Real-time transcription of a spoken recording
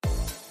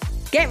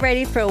Get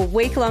ready for a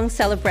week-long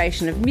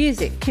celebration of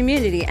music,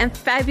 community and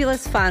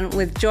fabulous fun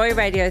with Joy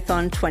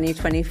Radiothon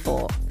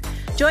 2024.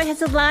 Joy has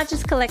the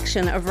largest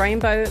collection of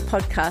rainbow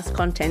podcast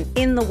content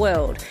in the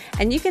world,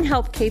 and you can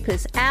help keep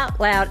us out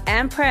loud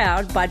and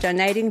proud by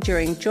donating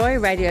during Joy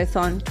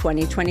Radiothon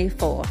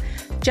 2024.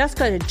 Just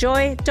go to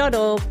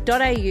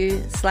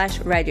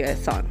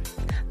joy.org.au/radiothon.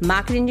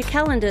 Mark it in your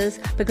calendars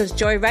because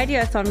Joy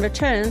Radiothon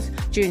returns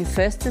June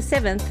 1st to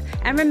 7th,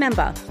 and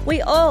remember,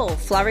 we all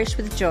flourish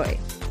with joy.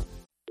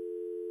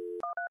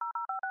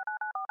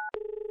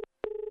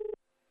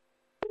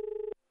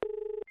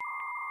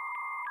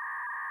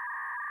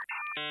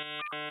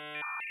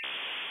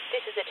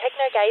 This is a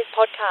Techno Gaze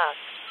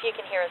podcast. You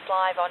can hear us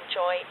live on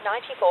Joy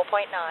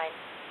 94.9,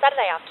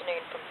 Saturday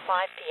afternoon from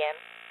 5 p.m,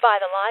 via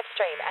the live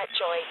stream at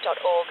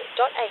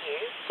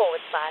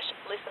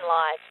joy.org.au/listen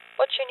live,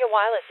 or tune your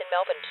wireless in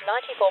Melbourne to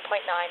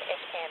 94.9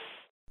 FM.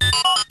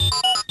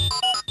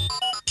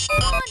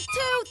 1, 2,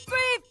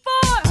 3, 4.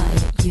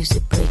 Use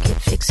it, break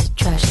it, fix it,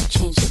 trash it,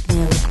 change it,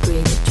 nail it,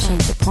 grade it,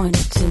 change it, point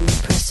it to me,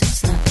 press it,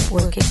 snap it,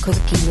 work it, quick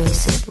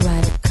erase it,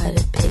 write it, cut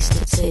it, paste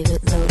it, save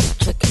it, load it,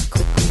 check it,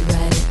 quickly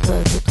write it,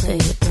 plug it,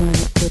 play it, burn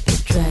it, rip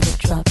it, drag it,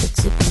 drop it,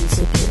 zip and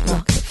zip it,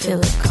 lock it,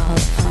 fill it, call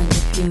it, find it,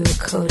 view it,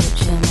 code it,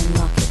 jam and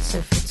lock it,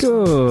 surf it.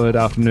 Good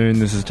afternoon,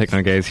 this is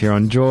Techno Gaze here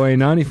on Joy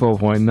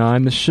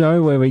 94.9, the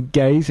show where we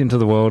gaze into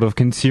the world of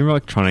consumer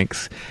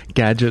electronics,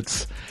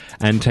 gadgets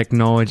and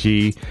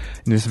technology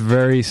in this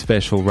very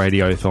special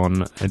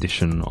Radiothon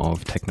edition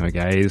of Techno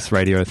Gaze.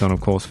 Radiothon,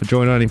 of course, for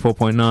Joy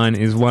 94.9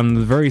 is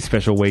one very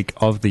special week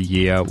of the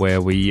year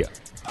where we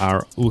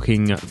are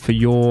looking for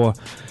your...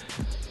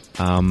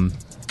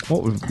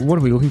 What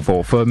are we looking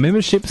for? For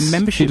memberships.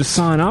 You to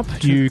sign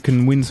up. You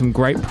can win some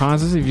great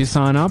prizes if you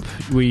sign up.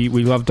 We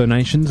love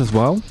donations as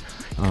well.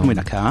 Can win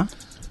a car.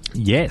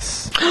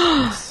 Yes.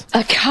 Yes.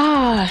 A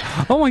car.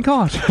 Oh my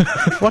God.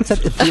 What's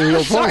that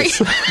ethereal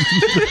voice?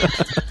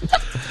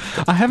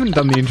 I haven't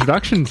done the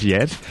introductions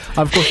yet.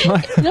 Of course,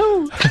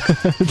 No.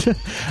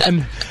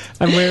 and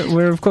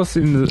we're of course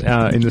in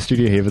the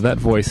studio here, but that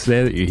voice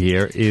there that you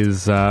hear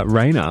is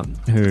Raina,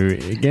 who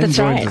again That's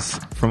joins right. us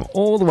from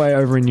all the way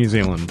over in New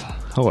Zealand.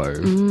 Hello.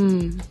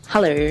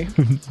 Hello.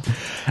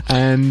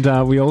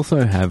 And we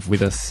also have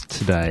with us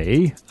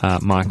today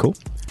Michael.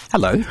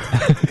 Hello.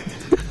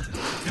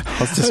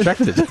 I was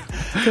distracted.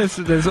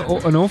 There's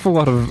an awful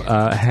lot of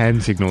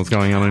hand signals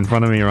going on in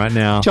front of me right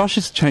now. Josh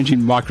is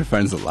changing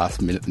microphones at the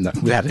last minute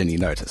without any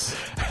notice.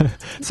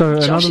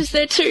 So Josh is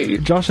there too.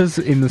 Josh is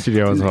in the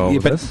studio as well. Yeah,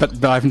 with us.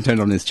 but I haven't turned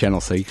on his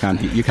channel, so you can't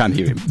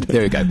hear him.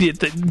 There we go. Yeah,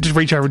 just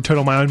reach over and turn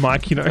on my own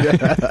mic, you know.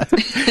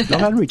 Not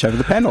how to reach over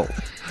the panel.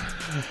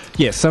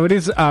 Yes, so it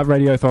is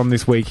Radiothon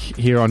this week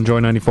here on Joy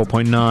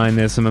 94.9.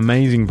 There's some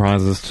amazing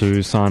prizes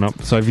to sign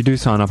up. So if you do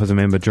sign up as a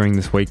member during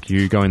this week,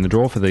 you go in the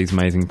draw for these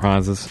amazing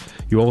prizes.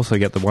 You also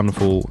get the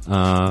wonderful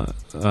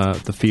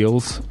the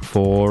feels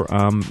for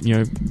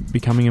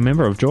becoming a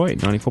member of Joy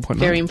 94.9.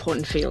 Very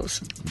important feels.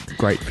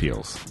 Great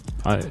feels,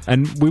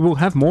 and we will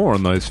have more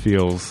on those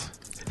feels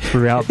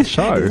throughout the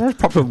show. Is that a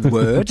proper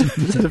word?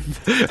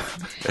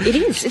 It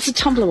is. It's a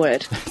Tumblr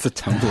word. It's a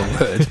Tumblr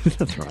word.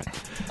 That's right.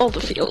 All the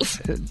feels.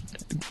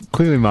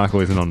 Clearly, Michael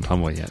isn't on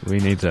Tumblr yet. We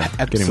need to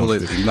get him on.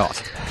 Absolutely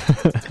not.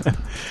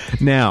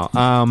 Now,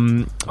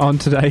 on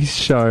today's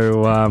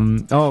show,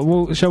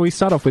 shall we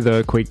start off with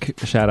a quick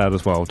shout-out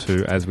as well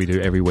to, as we do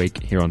every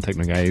week here on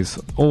Techno Gaze,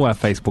 all our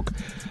Facebook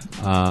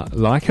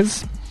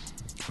likers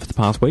for the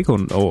past week,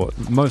 or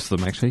most of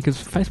them actually, because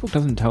Facebook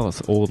doesn't tell us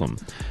all of them.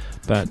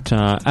 But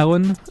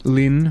Alan,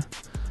 Lynn,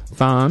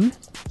 Farn,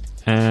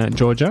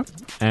 Georgia,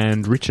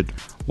 and Richard.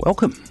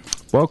 Welcome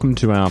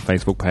to our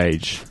Facebook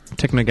page,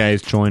 Techno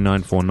Gaze Joy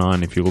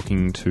 949, if you're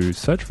looking to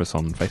search for us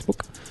on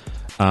Facebook.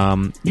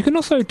 You can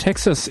also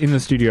text us in the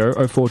studio,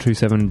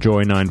 0427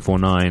 Joy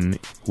 949,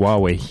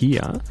 while we're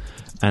here,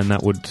 and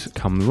that would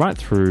come right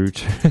through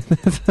to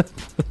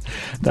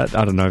that.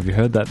 I don't know if you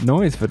heard that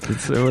noise, but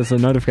it was a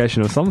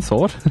notification of some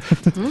sort.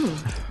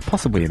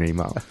 Possibly an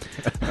email.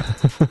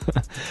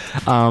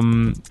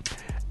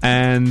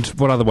 And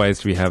what other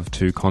ways do we have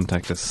to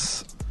contact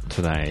us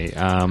today?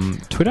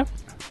 Twitter?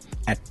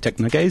 At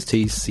Technogaze,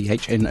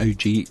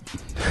 TCHNOG,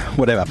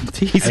 whatever,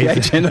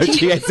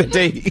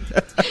 TCHNOGAZD.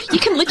 You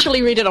can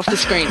literally read it off the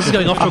screen. This is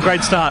going off to a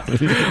great start. I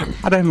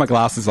don't have my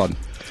glasses on.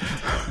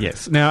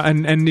 Yes. Now,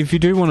 and if you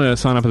do want to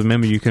sign up as a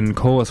member, you can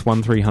call us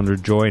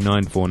 1300 Joy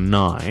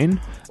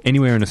 949.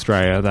 Anywhere in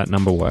Australia, that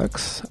number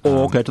works.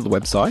 Or go to the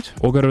website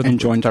and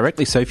join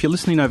directly. So if you're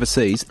listening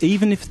overseas,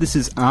 even if this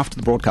is after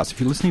the broadcast,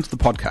 if you're listening to the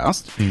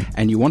podcast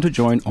and you want to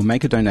join or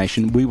make a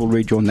donation, we will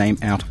read your name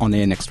out on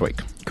air next week.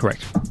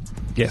 Correct.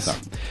 Yes.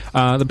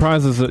 The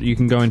prizes that you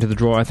can go into the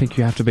draw, I think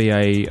you have to be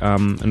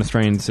an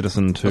Australian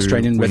citizen to...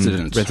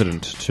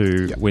 resident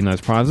to win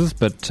those prizes.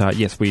 But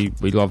yes, we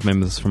love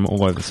members from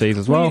all overseas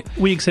as well.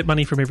 We accept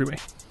money from everywhere.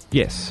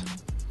 Yes.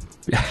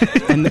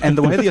 and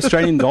the way the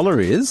Australian dollar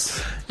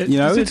is,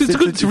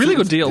 it's a really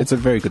good deal. It's a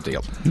very good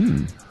deal.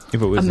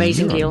 If it was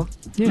amazing deal.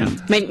 Yeah.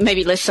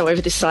 Maybe less so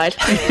over this side.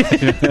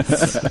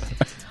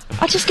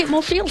 I just get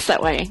more feels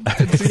that way.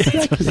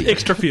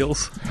 Extra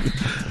feels.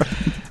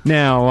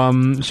 Now,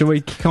 shall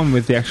we kick on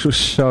with the actual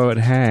show at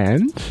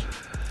hand?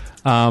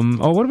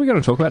 What are we going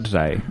to talk about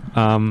today?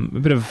 A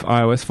bit of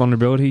iOS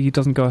vulnerability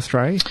doesn't go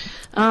astray.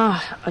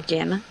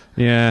 Again.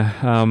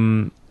 Yeah.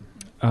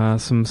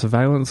 Some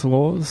surveillance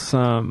laws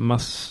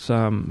must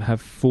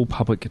have full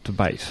public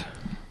debate,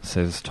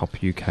 says top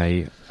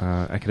UK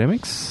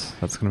academics.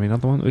 That's going to be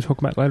another one that we talk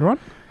about later on.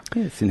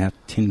 Yeah, it's in our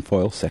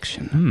tinfoil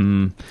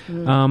section.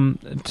 On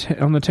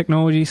the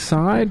technology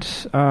side,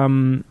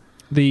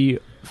 the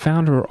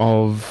founder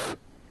of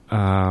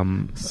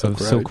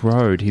Silk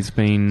Road, he's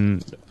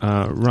been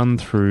run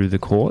through the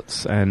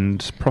courts,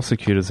 and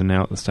prosecutors are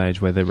now at the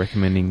stage where they're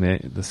recommending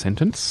the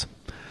sentence.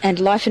 And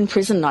life in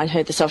prison, I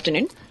heard this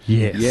afternoon.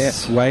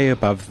 Yes, way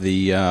above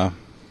the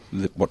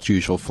what's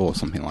usual for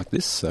something like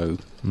this. So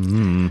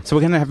we're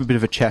going to have a bit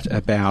of a chat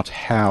about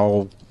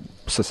how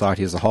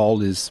society as a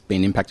whole is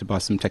being impacted by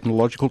some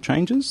technological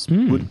changes,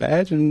 good,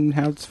 bad, and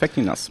how it's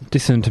affecting us.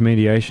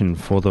 Disintermediation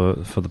for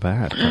the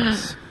bad.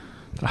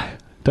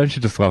 Don't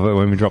you just love it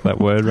when we drop that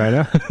word,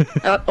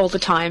 Raina? All the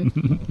time.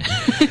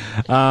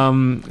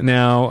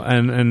 Now,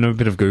 and a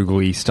bit of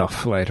googly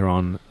stuff later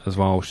on as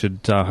well should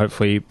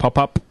hopefully pop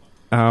up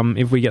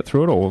if we get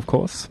through it all, of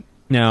course.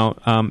 Now,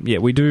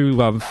 we do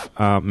love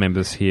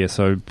members here,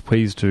 so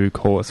please do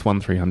call us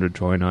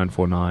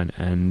 1300-JOY-949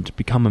 and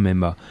become a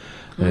member.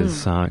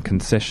 There's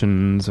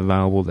concessions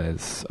available.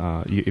 There's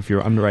if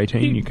you're under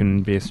 18, you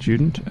can be a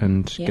student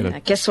and get a...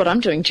 Guess what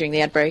I'm doing during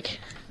the ad break?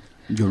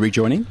 You're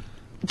rejoining?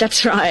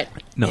 That's right.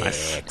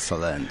 Nice.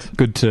 Excellent.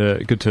 Good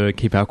to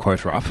keep our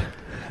quota up.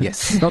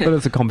 Yes. Not that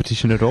it's a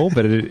competition at all,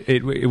 but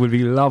it would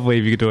be lovely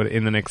if you could do it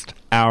in the next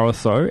hour or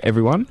so,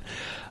 everyone.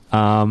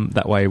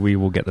 That way we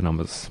will get the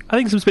numbers. I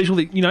think some special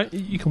that,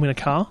 you can win a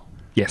car.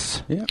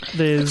 Yes. Yeah.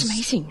 That's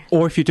amazing.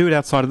 Or if you do it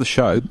outside of the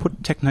show,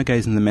 put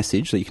TechnoGaze in the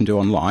message that you can do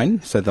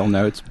online, so they'll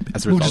know it's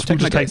as a result of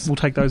TechnoGaze. We'll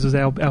take those as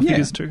our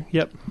figures too.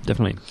 Yep.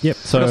 Definitely. Yep.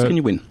 So what else can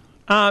you win?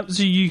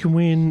 So you can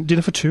win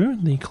dinner for two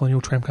at the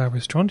Colonial Tramcar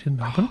Restaurant in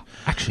Melbourne.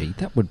 Actually,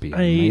 that would be an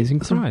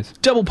amazing prize.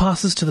 Double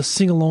passes to the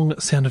Sing-Along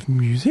Sound of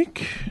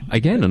Music.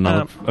 Again,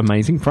 another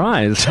amazing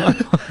prize.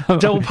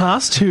 Double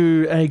pass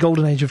to a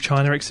Golden Age of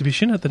China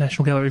exhibition at the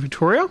National Gallery of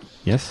Victoria.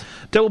 Yes.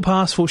 Double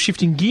pass for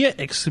Shifting Gear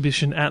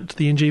exhibition at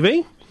the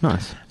NGV.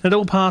 Nice. And a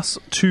double pass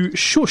to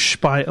Shush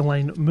by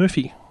Elaine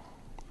Murphy.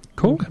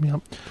 Cool. All coming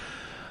up.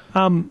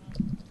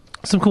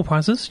 Some cool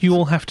prizes. You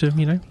all have to,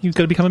 you've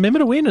got to become a member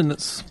to win, and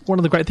it's one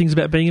of the great things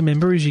about being a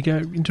member is you go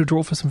into a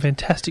draw for some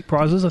fantastic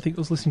prizes. I think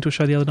I was listening to a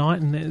show the other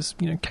night, and there's,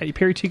 Katy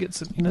Perry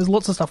tickets, and, there's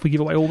lots of stuff we give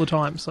away all the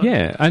time. So.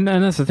 Yeah, and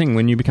that's the thing.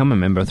 When you become a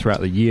member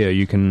throughout the year,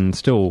 you can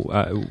still,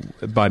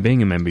 by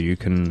being a member, you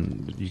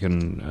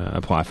can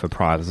apply for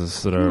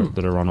prizes that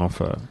are on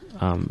offer.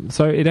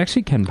 So it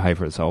actually can pay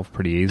for itself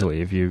pretty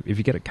easily if you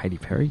get a Katy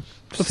Perry.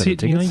 That's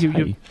it.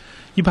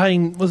 You're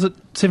paying, was it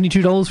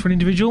 $72 for an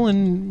individual,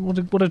 and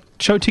what are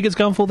show tickets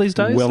going for these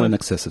days? Well, in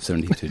excess of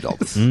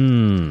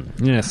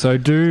 $72. Yeah, so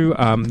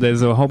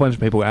there's a whole bunch of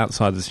people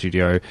outside the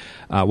studio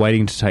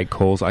waiting to take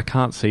calls. I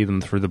can't see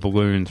them through the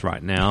balloons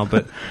right now,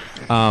 but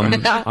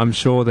I'm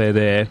sure they're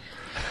there.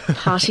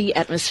 Party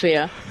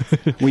atmosphere.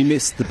 We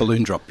missed the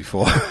balloon drop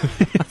before.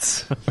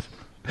 Yes.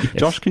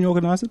 Josh, can you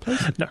organise it,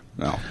 please? No.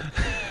 Oh.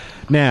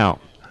 Now,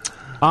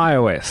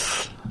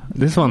 iOS.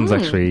 This one's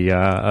actually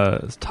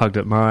tugged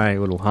at my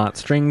little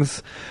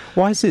heartstrings.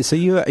 Why is this? Are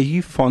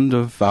you fond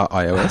of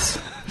iOS?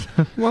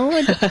 Well,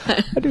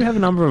 I do have a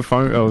number of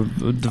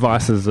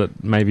devices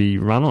that maybe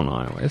run on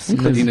iOS.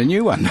 Including a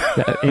new one.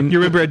 You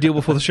remember our deal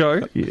before the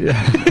show?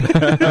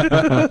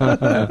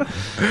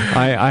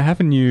 I have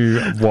a new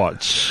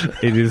watch.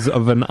 It is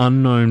of an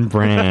unknown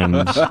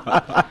brand.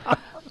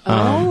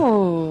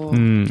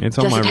 It's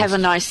on does my it have wrist.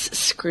 a nice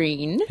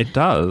screen? It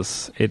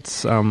does.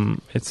 It's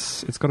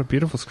got a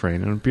beautiful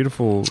screen and a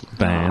beautiful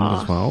band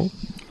as well.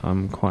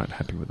 I'm quite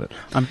happy with it.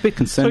 I'm a bit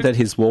concerned that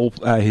his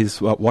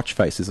watch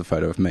face is a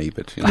photo of me,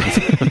 but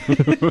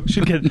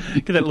should get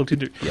that looked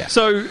into. Yeah.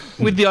 So,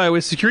 with the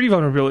iOS security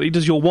vulnerability,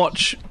 is your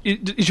watch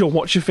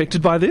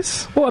affected by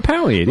this? Well,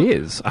 apparently it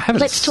is. I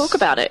haven't. Let's talk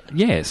about it.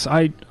 Yes,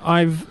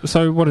 I've.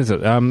 So what is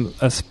it?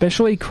 A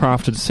specially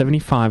crafted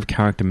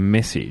 75-character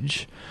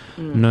message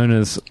known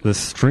as the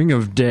String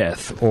of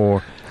Death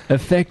or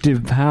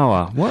Effective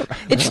Power. What?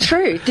 It's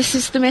true. This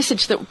is the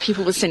message that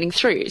people were sending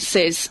through. It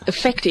says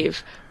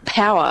effective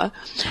power,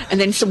 and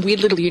then some weird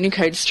little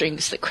Unicode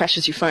strings that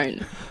crashes your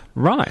phone.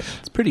 Right.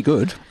 It's pretty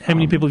good. How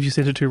many people have you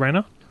sent it to,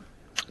 Raina?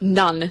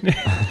 None.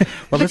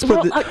 Well,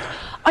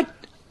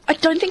 I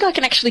don't think I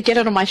can actually get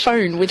it on my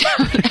phone without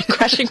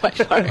crashing my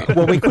phone.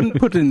 Well, we couldn't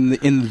put it in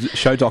the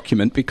show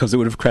document because it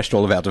would have crashed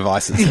all of our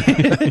devices.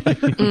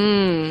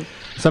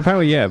 So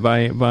apparently, yeah,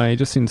 by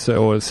just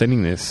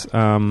sending this,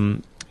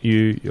 all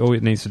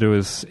it needs to do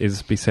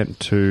is be sent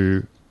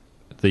to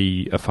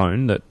a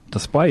phone that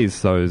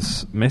displays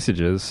those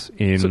messages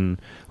in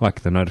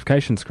the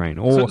notification screen,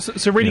 or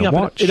so reading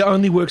up, it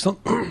only works on.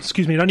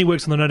 Excuse me, it only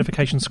works on the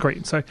notification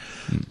screen. So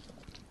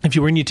if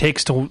you're in your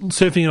text or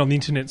surfing it on the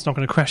internet, it's not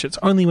going to crash. It's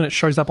only when it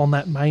shows up on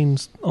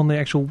the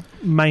actual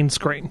main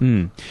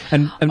screen.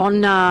 And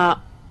On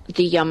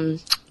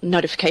the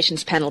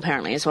notifications panel,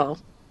 apparently, as well.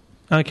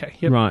 Okay,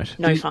 yep. right,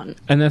 No fun.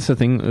 And that's the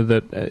thing,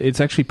 that it's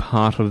actually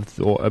part of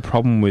or a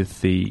problem with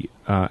the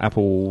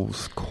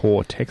Apple's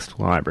core text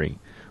library,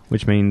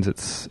 which means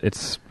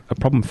it's a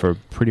problem for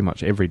pretty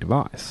much every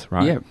device,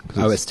 right? Yeah,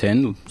 'Cause OS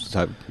 10,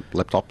 so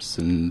laptops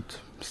and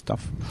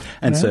stuff,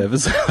 and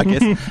servers, I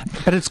guess.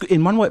 But it's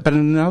in one way, but in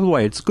another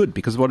way, it's good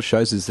because what it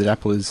shows is that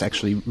Apple is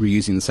actually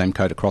reusing the same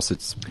code across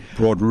its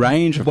broad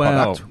range of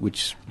product,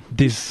 which.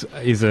 This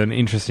is an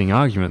interesting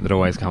argument that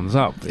always comes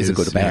up. Is it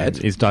good or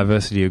bad? Is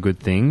diversity a good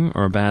thing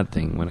or a bad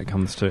thing when it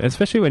comes to,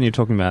 especially when you're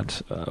talking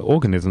about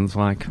organisms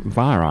like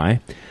viri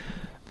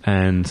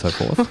and so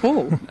forth?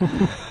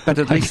 But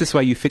at least this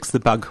way you fix the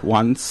bug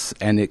once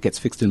and it gets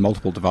fixed in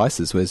multiple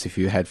devices, whereas if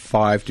you had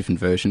 5 different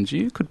versions,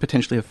 you could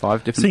potentially have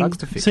 5 different bugs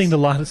to fix. Seeing the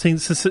light,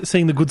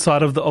 seeing the good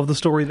side of the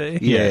story there.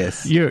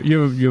 Yes.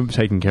 You're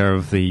taking care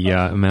of the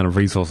amount of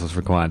resources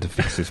required to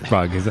fix this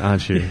bug,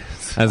 aren't you?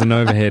 As an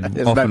overhead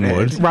often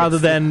would. Rather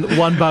than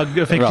one bug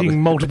affecting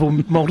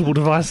multiple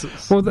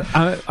devices. Well,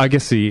 I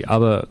guess the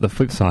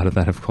flip side of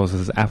that, of course,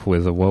 is Apple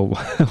is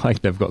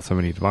like they've got so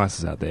many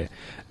devices out there.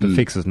 The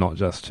fix is not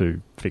just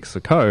to fix the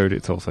code;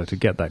 it's also to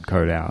get that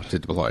code out To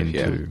deploy,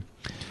 into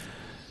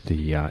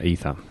the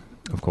ether,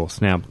 of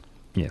course. Now,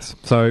 yes,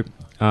 so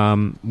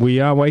we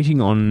are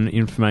waiting on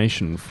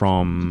information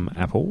from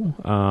Apple.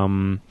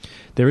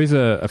 There is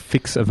a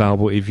fix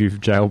available if you've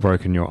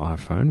jailbroken your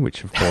iPhone,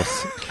 which, of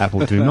course,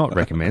 Apple do not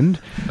recommend,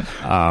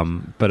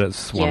 but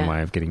it's one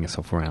way of getting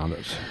yourself around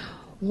it.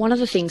 One of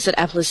the things that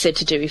Apple has said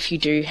to do if you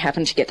do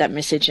happen to get that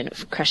message and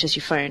it crashes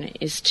your phone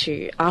is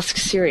to ask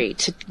Siri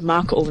to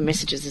mark all the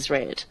messages as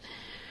read.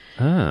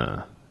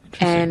 Ah.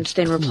 And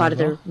then reply to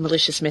the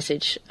malicious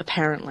message,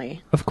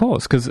 apparently. Of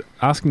course, because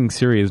asking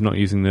Siri is not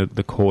using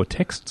the core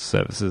text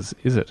services,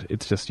 is it?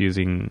 It's just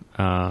using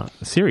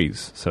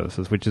Siri's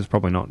services, which is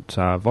probably not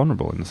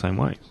vulnerable in the same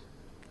way.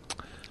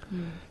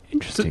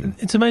 Interesting.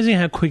 It's amazing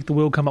how quick the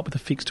world come up with a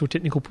fix to a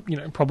technical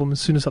problem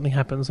as soon as something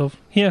happens.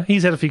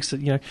 Here's how to fix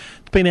it. It's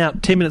been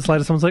out 10 minutes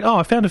later, someone's like, oh,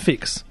 I found a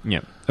fix.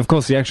 Yeah. Of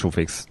course, the actual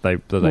fix they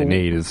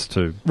need is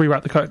to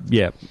rewrite the code.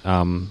 Yeah.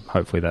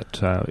 Hopefully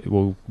that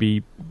will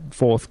be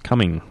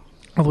forthcoming.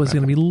 Otherwise, there's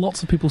going to be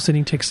lots of people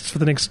sending texts for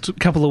the next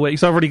couple of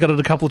weeks. I've already got it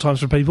a couple of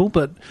times for people,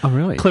 but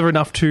really? Clever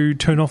enough to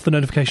turn off the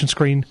notification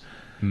screen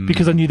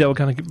because I knew they were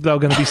going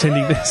to be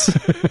sending this.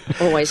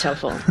 Always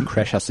helpful.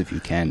 Crash us if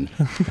you can.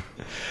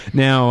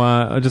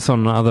 Now, just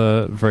on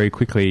other, very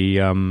quickly,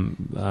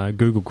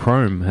 Google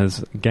Chrome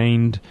has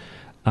gained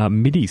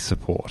MIDI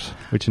support,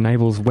 which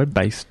enables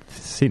web-based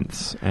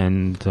synths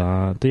and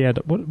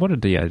what are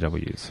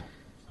DAWs?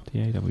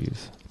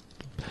 DAWs.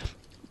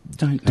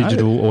 Don't know.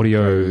 Digital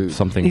audio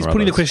something. He's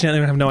putting the question out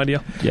there and I have no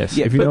idea. Yes,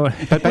 Yeah, if you know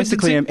but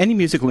basically, any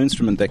musical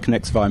instrument that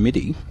connects via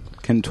MIDI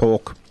can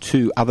talk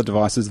to other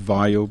devices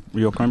via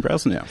your Chrome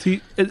browser now.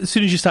 See, as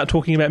soon as you start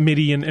talking about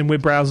MIDI and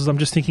web browsers, I'm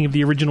just thinking of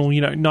the original,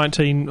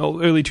 19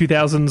 or early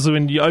 2000s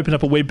when you open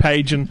up a web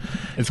page and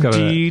it's got a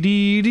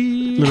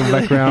little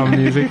background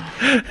music.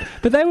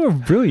 But they were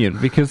brilliant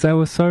because they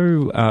were so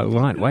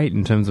lightweight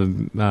in terms of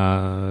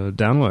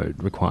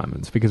download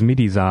requirements, because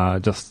MIDIs are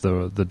just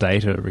the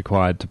data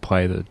required to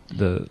play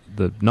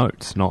the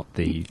notes, not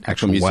the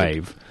actual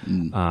wave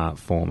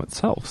form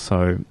itself.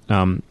 So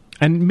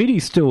and MIDI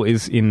still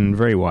is in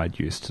very wide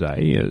use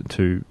today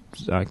to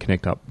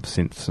connect up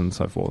synths and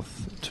so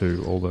forth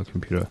to all the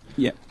computer.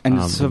 Yeah, and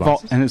it's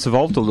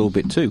evolved a little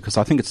bit too, because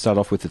I think it started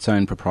off with its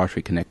own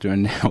proprietary connector,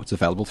 and now it's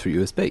available through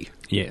USB.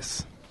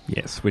 Yes,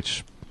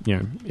 which,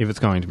 if it's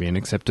going to be an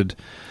accepted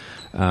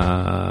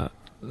sort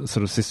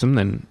of system,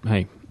 then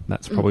hey,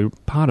 that's probably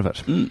part of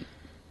it.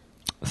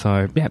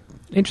 So yeah,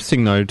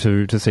 interesting though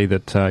to see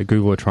that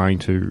Google are trying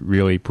to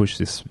really push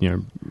this,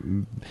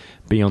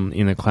 be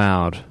in the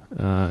cloud.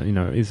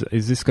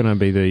 Is this going to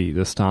be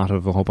the start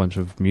of a whole bunch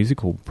of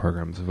musical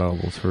programs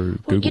available through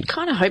Google? You'd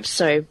kind of hope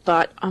so,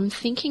 but I'm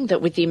thinking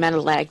that with the amount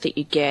of lag that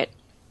you get,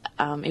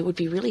 it would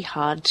be really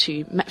hard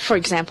to... For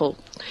example,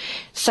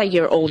 say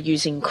you're all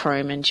using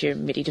Chrome and your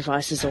MIDI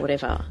devices or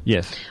whatever.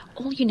 Yes.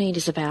 All you need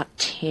is about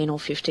 10 or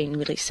 15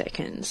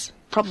 milliseconds,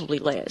 probably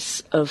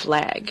less, of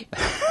lag,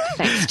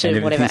 thanks to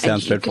and whatever.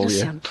 Sounds and you're dreadful, going to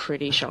sound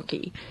pretty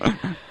shocky.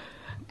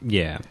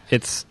 Yeah,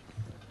 it's...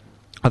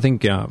 I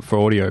think for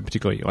audio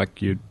particularly, like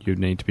you'd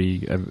need to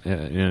be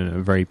in a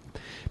very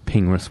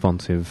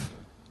ping-responsive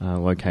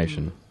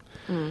location.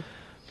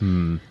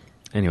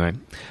 Anyway,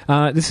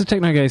 this is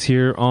TechnoGaze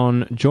here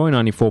on Joy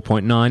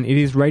 94.9. It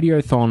is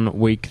Radiothon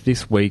week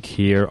this week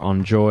here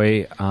on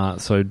Joy,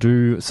 so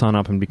do sign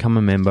up and become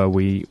a member.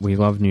 We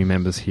love new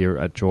members here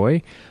at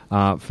Joy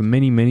for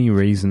many, many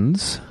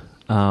reasons,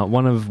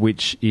 one of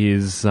which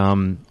is...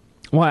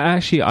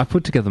 I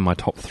put together my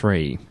top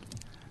 3,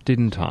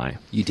 didn't I?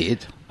 You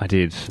did. I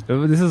did.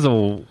 This is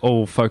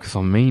all focus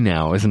on me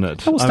now, isn't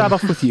it? We'll start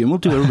off with you and we'll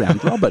do a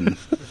round robin.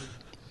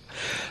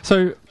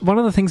 So one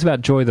of the things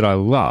about Joy that I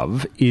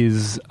love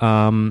is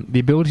the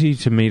ability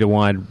to meet a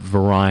wide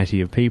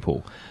variety of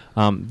people.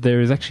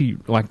 There is actually,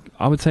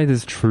 I would say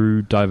there's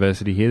true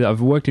diversity here.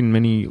 I've worked in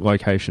many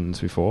locations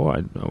before.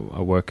 I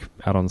work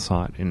out on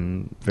site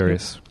in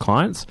various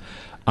clients.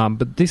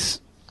 But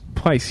this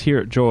place here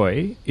at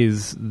Joy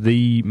is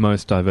the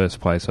most diverse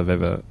place I've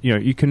ever...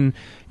 You can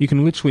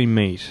literally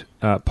meet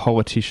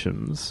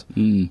politicians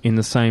in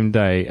the same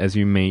day as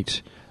you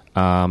meet,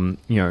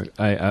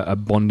 a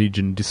bondage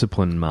and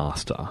discipline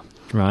master,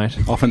 right?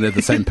 Often they're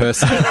the same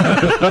person,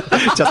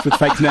 just with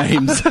fake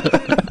names.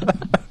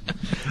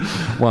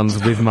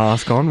 One's with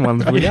mask on,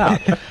 one's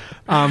without.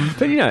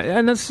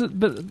 And that's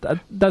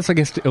I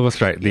guess to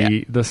illustrate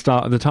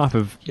the type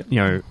of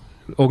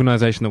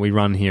organisation that we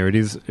run here. It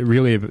is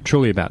really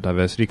truly about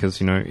diversity because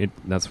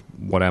that's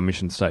what our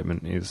mission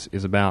statement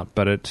is about.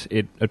 But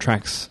it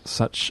attracts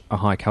such a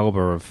high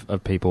calibre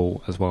of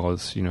people, as well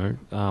as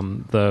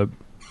the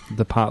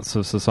parts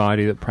of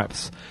society that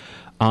perhaps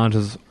aren't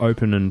as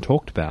open and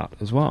talked about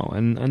as well.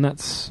 And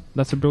that's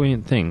a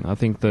brilliant thing. I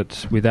think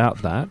that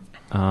without that,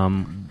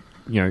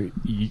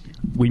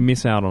 we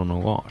miss out on a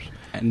lot.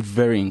 And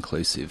very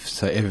inclusive,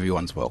 so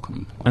everyone's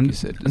welcome, like you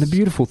said. And the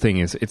beautiful thing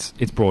is it's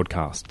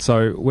broadcast.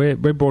 So we're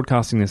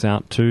broadcasting this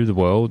out to the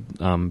world,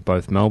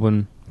 both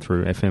Melbourne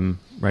through FM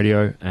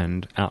radio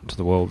and out to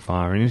the world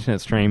via an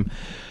internet stream.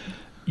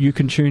 You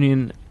can tune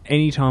in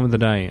any time of the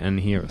day and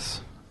hear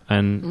us.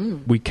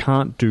 And we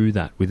can't do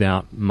that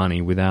without money,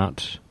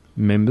 without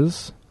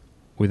members,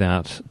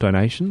 without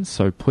donations.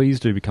 So please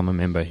do become a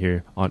member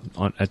here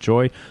at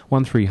Joy.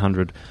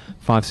 1300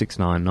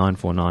 569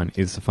 949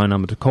 is the phone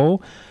number to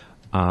call.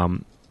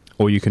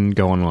 Or you can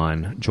go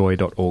online,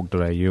 joy.org.au,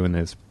 and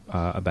there's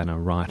a banner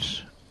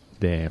right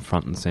there,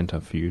 front and centre,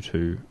 for you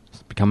to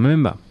become a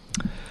member.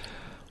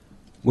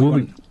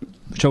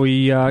 Shall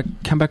we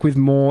come back with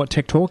more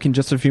Tech Talk in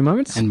just a few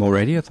moments? And more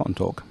Radiothon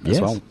talk as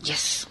well.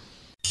 Yes.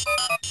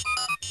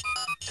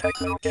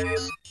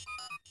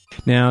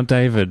 Now,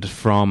 David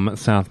from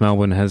South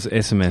Melbourne has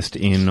SMS'd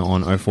in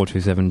on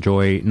 0427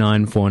 Joy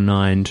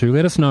 949 to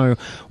let us know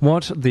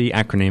what the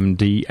acronym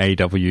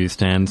DAW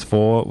stands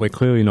for. We're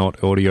clearly not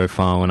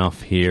audiophile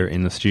enough here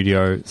in the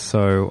studio,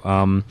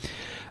 so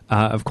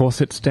of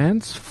course it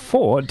stands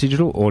for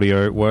Digital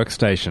Audio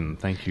Workstation.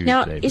 Thank you,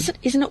 now, David.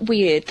 Isn't it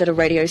weird that a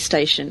radio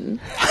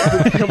station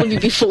would probably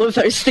be full of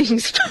those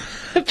things,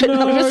 but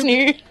none of us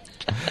knew?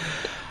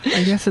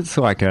 I guess it's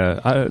like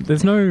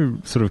there's no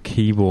sort of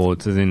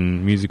keyboards, as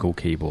in musical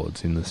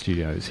keyboards, in the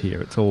studios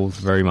here. It's all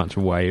very much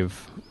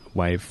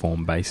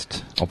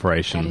waveform-based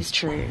operation. That is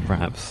true.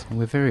 Perhaps.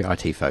 We're very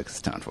IT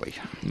focused, aren't we?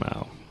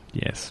 Well,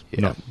 yes.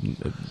 Yeah.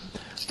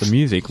 The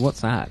music, what's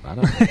that? I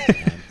don't know.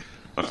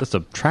 It's just a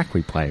track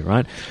we play,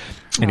 right?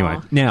 Anyway,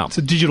 now... It's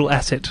a digital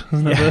asset,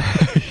 isn't it?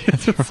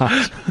 That's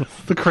right.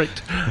 The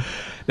correct...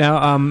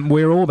 Now,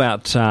 we're all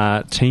about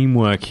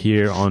teamwork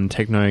here on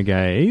Techno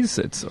Gaze.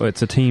 It's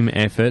a team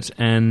effort,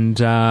 and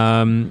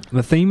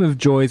the theme of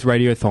Joy's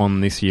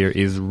Radiothon this year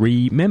is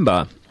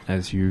Remember,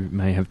 as you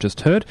may have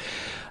just heard.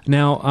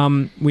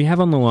 Now, we have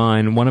on the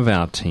line one of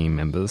our team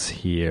members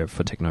here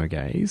for Techno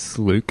Gaze,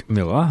 Luke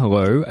Miller.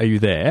 Hello, are you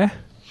there?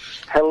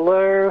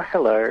 Hello.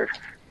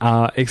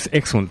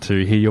 Excellent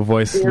to hear your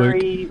voice, Luke.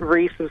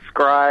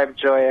 Resubscribe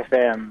Joy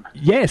FM.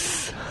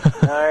 Yes.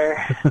 No,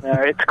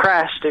 it's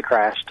crashed. It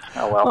crashed.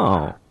 Oh, well.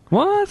 Oh,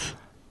 what?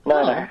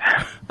 No.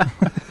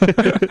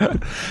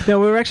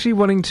 Now, we're actually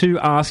wanting to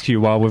ask you,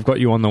 while we've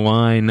got you on the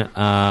line,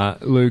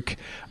 Luke,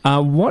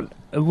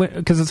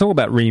 because it's all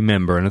about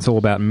remember and it's all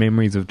about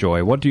memories of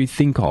joy. What do you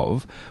think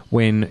of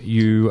when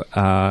you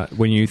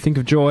think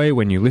of joy,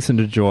 when you listen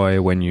to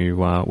joy, when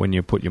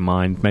you put your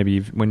mind,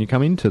 maybe when you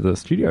come into the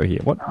studio here?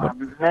 What?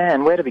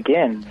 Man, where to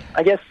begin?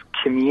 I guess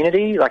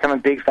community. Like, I'm a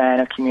big fan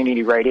of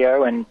community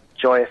radio, and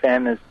Joy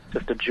FM is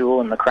just a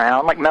jewel in the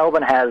crown. Like,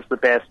 Melbourne has the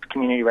best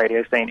community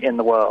radio scene in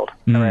the world,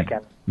 I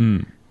reckon.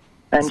 And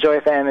Joy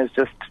FM is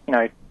just,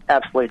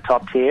 absolute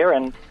top tier.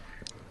 And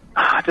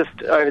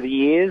just over the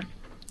years,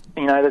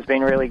 there's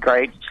been really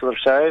great sort of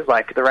shows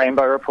like The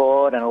Rainbow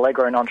Report and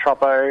Allegro Non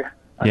Troppo.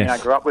 Yes. I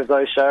grew up with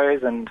those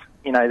shows, and,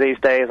 these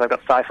days I've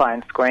got Sci-Fi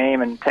and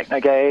Scream and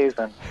Techno Gaze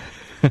and...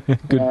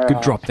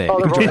 good drop there. Oh,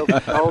 the Royal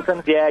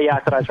Daltons. Yeah, I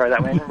thought I'd throw that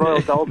one in.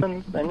 Royal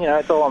Daltons, and,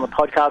 it's all on the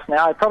podcast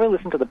now. I probably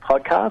listen to the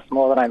podcast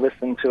more than I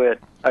listen to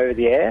it over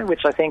the air,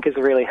 which I think is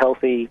a really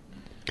healthy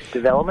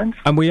development.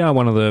 And we are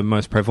one of the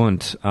most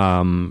prevalent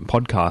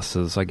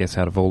podcasters, I guess,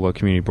 out of all the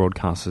community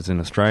broadcasters in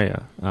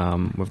Australia.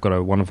 We've got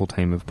a wonderful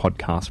team of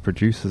podcast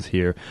producers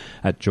here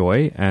at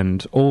Joy,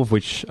 and all of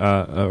which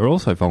are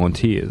also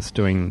volunteers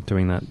doing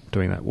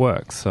that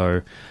work.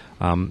 So,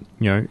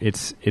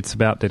 it's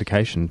about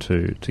dedication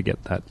to get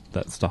that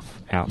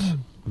stuff out.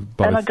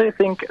 And I do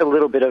think a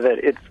little bit of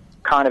it's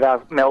kind of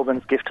our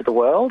Melbourne's gift to the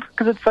world,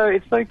 because it's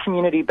so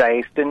community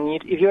based,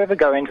 and if you ever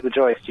go into the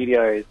Joy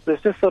Studios,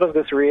 there's just sort of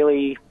this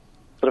really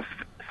sort of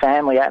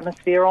family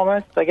atmosphere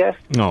almost, I guess.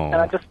 Oh.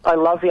 And I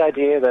love the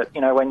idea that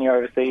when you're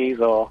overseas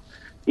or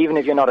even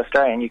if you're not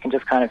Australian, you can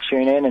just kind of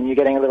tune in and you're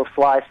getting a little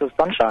slice of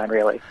sunshine,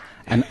 really.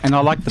 And I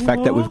like the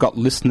fact that we've got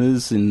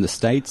listeners in the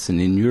States and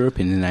in Europe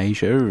and in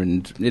Asia,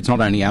 and it's not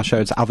only our show,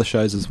 it's other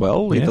shows as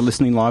well, Yes. either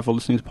listening live or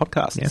listening to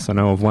podcasts. Yes, I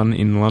know of one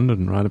in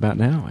London right about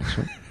now,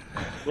 actually.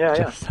 Yeah,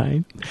 yeah. Just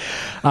saying.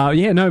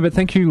 But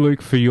thank you,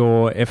 Luke, for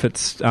your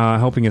efforts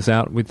helping us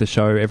out with the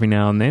show every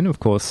now and then. Of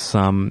course,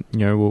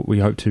 we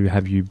hope to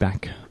have you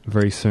back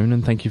very soon,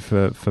 and thank you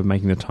for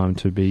making the time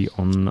to be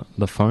on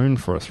the phone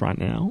for us right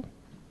now.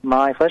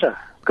 My pleasure.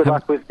 Good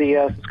luck with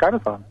the subscriber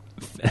phone.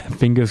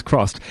 Fingers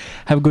crossed.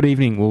 Have a good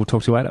evening. We'll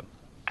talk to you later.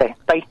 Okay,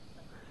 bye.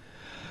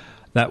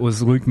 That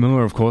was Luke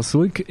Miller, of course.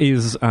 Luke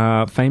is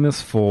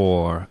famous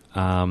for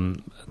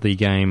the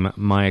game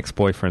My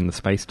Ex-Boyfriend, the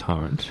Space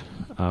Tyrant,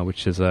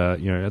 which is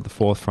at the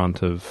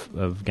forefront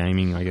of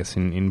gaming, I guess,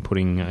 in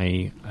putting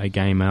a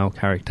gay male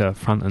character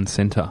front and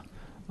centre,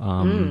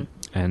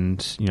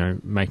 and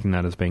making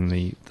that as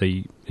being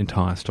the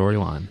entire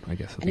storyline, I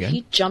guess. Of And the if game.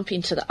 you jump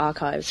into the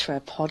archives for our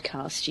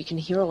podcast, you can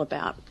hear all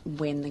about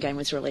when the game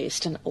was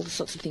released and all the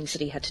sorts of things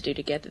that he had to do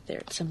to get it there.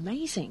 It's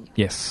amazing.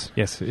 Yes.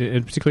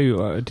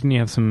 Particularly, didn't you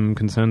have some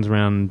concerns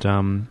around,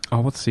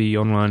 what's the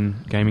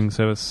online gaming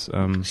service?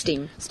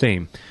 Steam.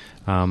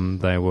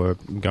 They were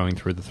going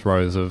through the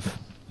throes of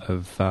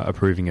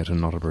approving it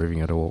and not approving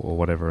it or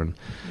whatever, and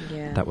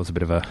Yeah. that was a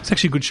bit of a... It's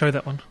actually a good show,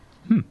 that one.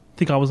 I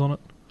think I was on it.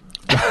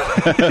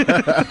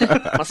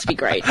 Must be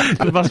great.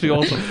 It must be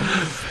awesome.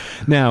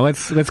 Now,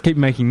 let's keep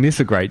making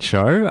this a great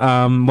show.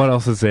 What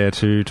else is there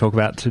to talk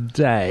about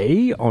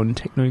today on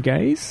Techno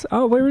Gaze?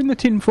 Oh, we're in the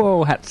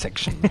tinfoil hat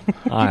section.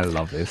 I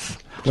love this.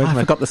 I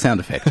forgot the sound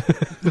effect.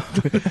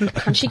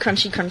 Crunchy,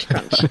 crunchy,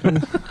 crunchy,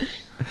 crunch.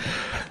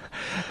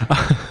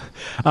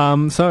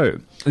 So,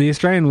 the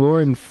Australian law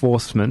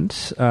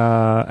enforcement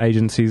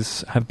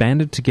agencies have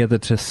banded together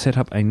to set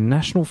up a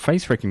national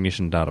face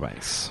recognition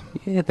database.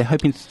 Yeah, they're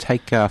hoping to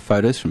take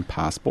photos from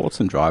passports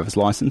and driver's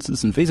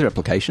licenses and visa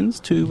applications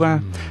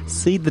to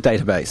seed the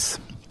database,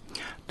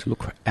 to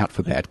look out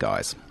for bad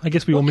guys. I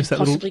guess we all missed that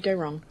Possibly little.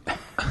 go wrong.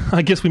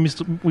 I guess we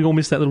all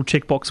missed that little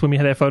checkbox when we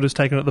had our photos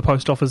taken at the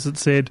post office that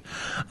said,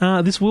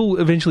 "This will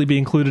eventually be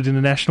included in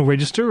the national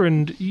register,"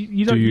 and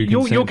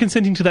you're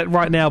consenting to that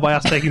right now by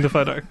us taking the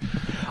photo.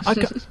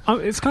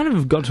 It's kind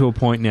of got to a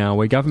point now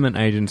where government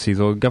agencies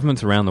or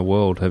governments around the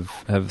world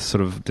have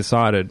sort of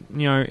decided,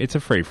 it's a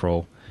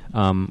free-for-all.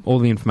 All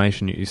the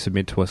information you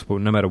submit to us,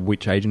 no matter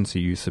which agency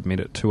you submit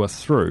it to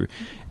us through,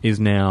 is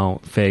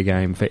now fair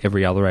game for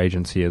every other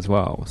agency as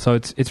well. So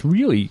it's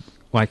really,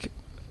 like,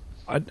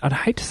 I'd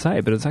hate to say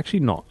it, but it's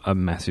actually not a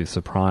massive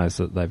surprise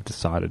that they've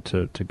decided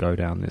to go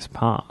down this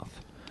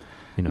path.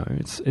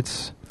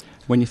 It's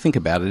When you think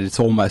about it, it's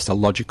almost a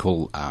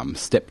logical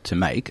step to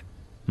make.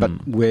 But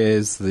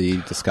where's the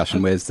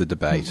discussion? Where's the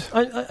debate?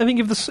 I think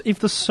if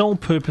the sole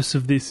purpose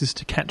of this is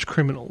to catch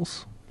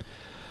criminals,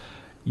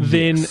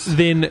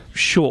 then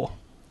sure.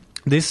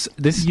 This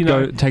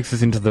takes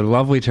us into the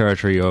lovely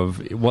territory of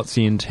what's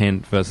the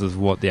intent versus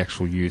what the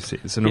actual use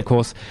is. And, of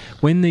course,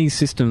 when these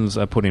systems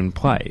are put in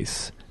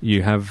place,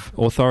 you have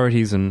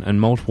authorities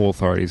and multiple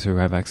authorities who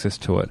have access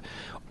to it.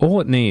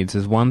 All it needs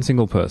is one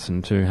single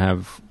person to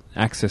have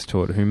access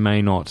to it who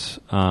may not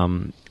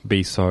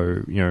be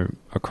so,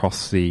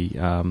 across the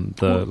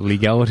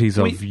legalities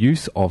of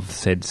use of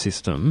said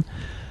system.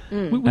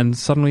 And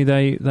suddenly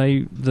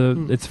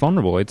it's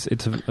vulnerable. It's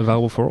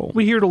available for all.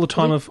 We hear it all the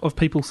time of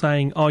people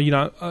saying,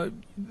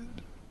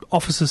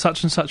 officer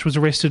such and such was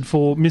arrested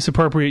for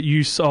misappropriate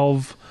use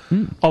of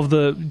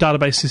the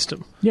database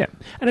system. Yeah,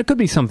 and it could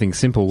be something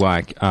simple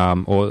like,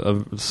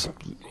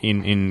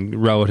 in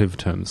relative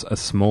terms, a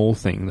small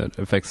thing that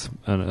affects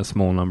a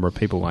small number of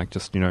people, like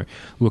just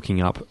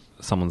looking up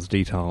someone's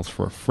details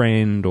for a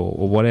friend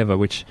or whatever,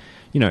 which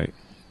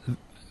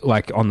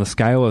like on the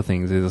scale of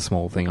things is a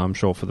small thing. I'm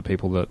sure for the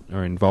people that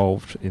are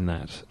involved in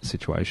that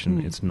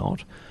situation, it's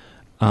not.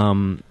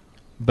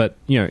 But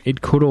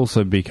it could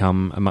also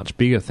become a much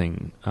bigger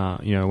thing.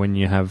 When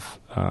you have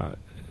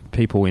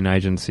people in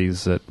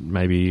agencies that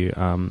maybe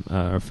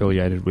are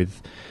affiliated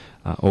with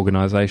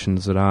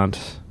organisations that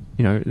aren't.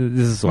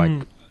 This is like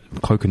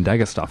cloak and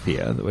dagger stuff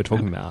here that we're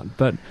talking about.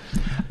 But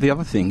the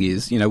other thing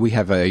is, we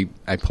have a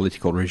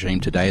political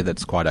regime today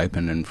that's quite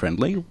open and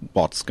friendly.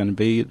 What's it going to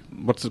be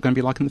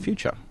like in the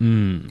future?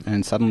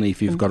 And suddenly,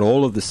 if you've got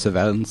all of this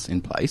surveillance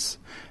in place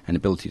and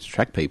ability to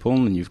track people,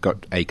 and you've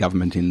got a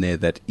government in there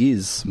that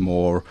is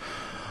more,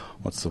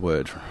 what's the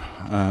word?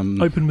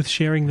 Open with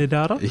sharing their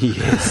data?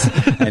 Yes,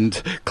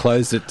 and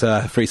closed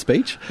at free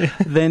speech,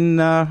 then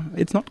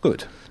it's not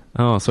good.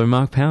 Oh, so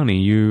Mark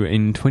Powney, you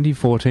in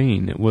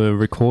 2014 were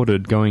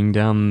recorded going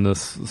down the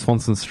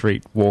Swanson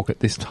Street walk at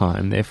this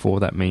time.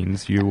 Therefore, that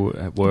means you're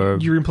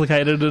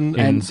implicated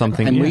in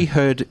something. And we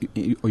heard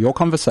your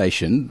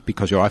conversation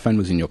because your iPhone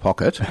was in your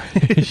pocket,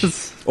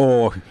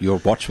 or your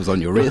watch was on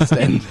your wrist,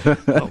 and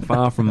not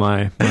far from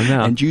my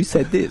mouth. And you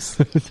said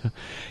this.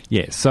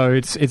 Yeah, so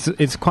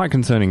it's quite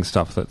concerning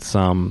stuff that's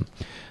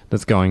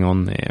going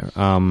on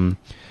there.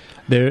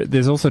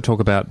 There's also talk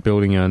about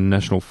building a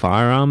national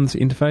firearms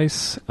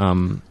interface.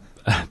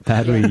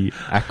 badly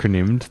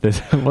acronymed.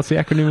 What's the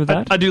acronym of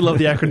that? I do love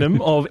the acronym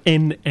of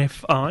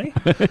NFI.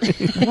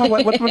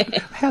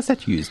 How's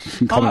that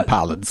used in common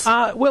parlance?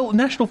 Well,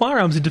 National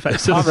Firearms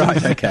Interface. Oh,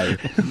 right, okay.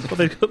 What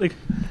they call it.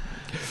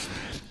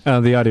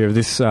 The idea of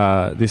this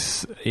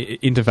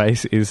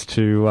interface is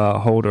to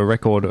hold a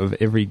record of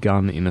every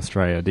gun in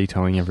Australia,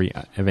 detailing every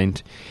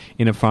event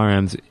in a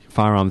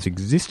firearm's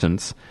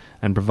existence,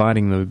 and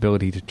providing the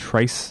ability to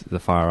trace the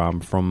firearm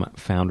from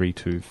foundry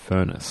to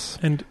furnace.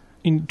 And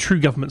in true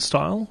government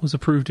style, was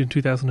approved in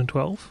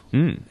 2012,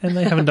 and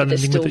they haven't done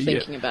anything with it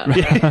yet. Still thinking about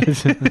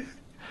it.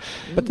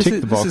 But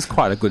this is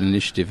quite a good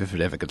initiative if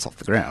it ever gets off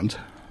the ground.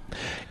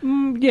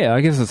 Yeah,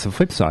 I guess it's the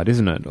flip side,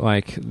 isn't it?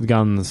 Like,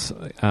 guns,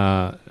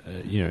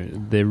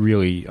 they're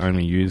really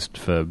only used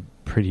for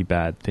pretty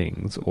bad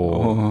things,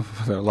 or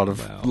there are a lot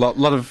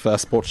of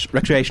sports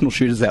recreational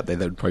shooters out there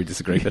that would probably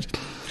disagree, but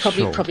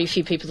Probably a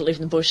few people that live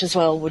in the bush as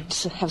well would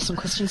have some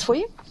questions for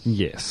you.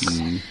 yes.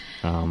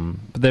 But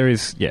there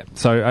is,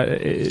 so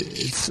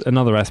it's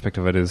another aspect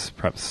of it is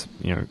perhaps,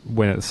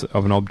 when it's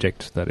of an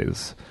object that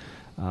is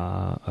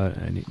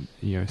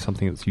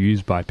something that's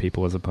used by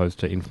people as opposed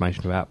to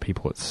information about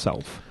people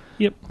itself.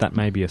 Yep. That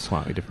may be a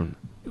slightly different.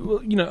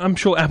 Well, I'm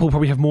sure Apple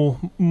probably have more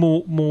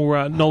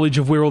knowledge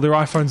of where all their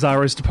iPhones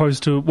are as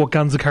opposed to what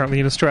guns are currently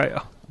in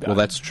Australia. Well,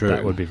 that's true.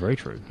 That would be very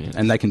true. Yes.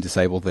 And they can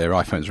disable their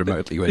iPhones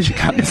remotely, whereas you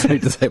can't necessarily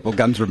disable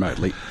guns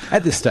remotely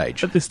at this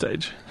stage. At this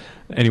stage.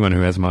 Anyone who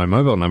has my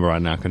mobile number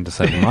right now can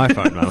disable my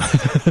phone number.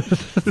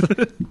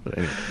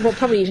 Anyway. Well,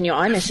 probably even your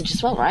iMessage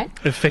as well, right?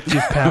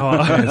 Effective power.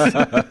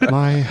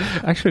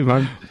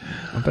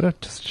 I better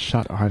just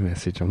shut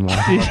iMessage on my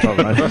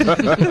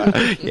laptop.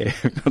 Yeah.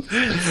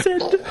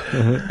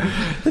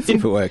 Let's see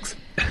if it works.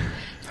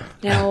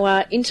 Now,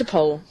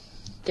 Interpol,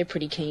 they're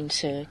pretty keen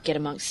to get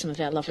amongst some of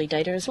our lovely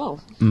data as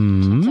well.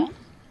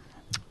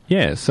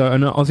 Yeah, so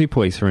Aussie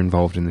police are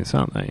involved in this,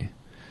 aren't they?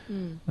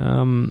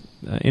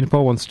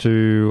 Interpol wants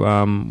to,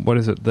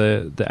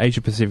 the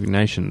Asia Pacific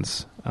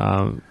nations,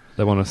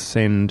 they want to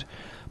send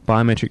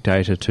biometric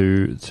data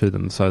to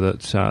them so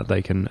that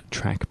they can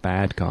track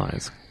bad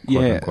guys.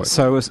 Yeah,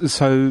 so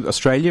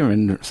Australia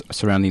and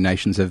surrounding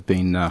nations have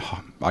been,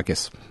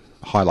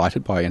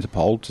 highlighted by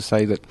Interpol to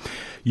say that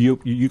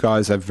you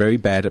guys are very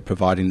bad at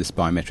providing this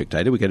biometric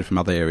data. We get it from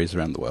other areas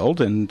around the world,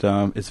 and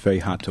it's very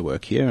hard to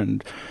work here.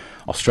 And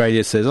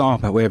Australia says,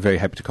 but we're very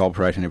happy to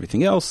cooperate and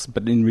everything else.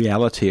 But in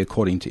reality,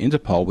 according to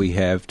Interpol, we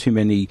have too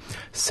many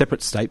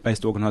separate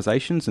state-based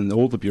organisations, and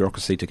all the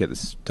bureaucracy to get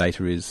this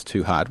data is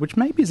too hard, which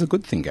maybe is a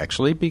good thing,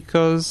 actually,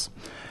 because...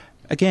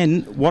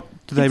 Again, what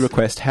do they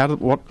request? On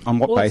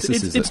what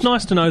basis is it? It's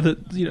nice to know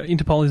that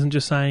Interpol isn't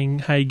just saying,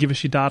 "Hey, give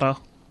us your data,"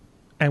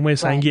 and we're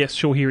saying, "Yes,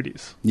 sure, here it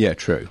is." Yeah,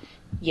 true.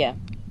 Yeah.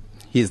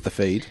 Here's the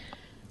feed,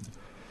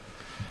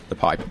 the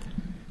pipe.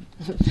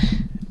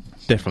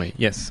 Definitely,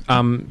 yes.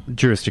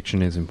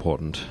 Jurisdiction is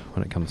important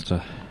when it comes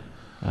to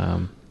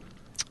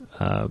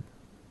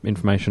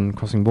information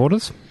crossing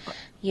borders.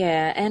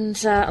 Yeah,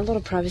 and a lot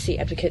of privacy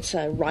advocates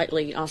are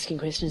rightly asking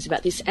questions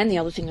about this, and the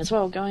other thing as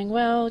well, going,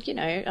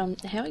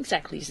 how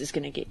exactly is this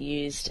going to get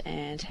used,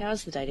 and how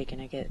is the data going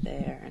to get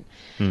there,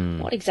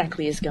 and what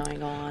exactly is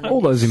going on?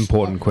 All those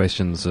important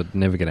questions that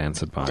never get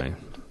answered by these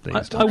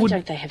days. Why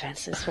don't they have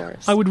answers for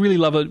us? I would really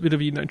love a bit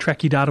of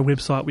track your data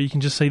website where you can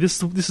just see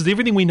this is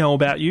everything we know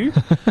about you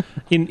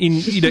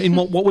in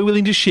what we're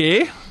willing to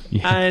share.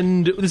 Yeah.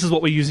 And this is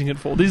what we're using it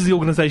for. These are the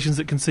organisations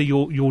that can see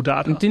your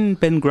data. And didn't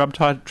Ben Grubb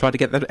try to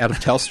get that out of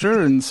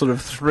Telstra, and sort of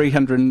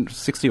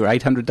 360 or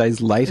 800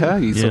 days later,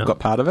 he sort of got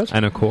part of it?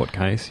 And a court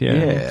case,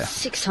 yeah.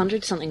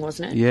 600 something,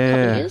 wasn't it? Yeah. A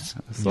couple of years?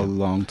 It's a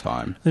long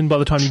time. Then by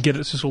the time you get it,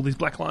 it's just all these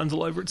black lines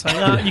all over it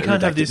saying, you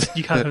can't have this,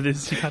 you can't have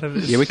this, you can't have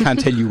this. Yeah, we can't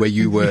tell you where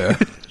you were.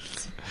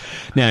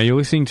 Now, you're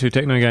listening to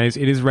Technogaze.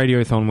 It is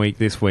Radiothon week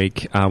this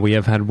week. We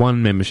have had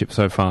one membership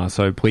so far,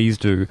 so please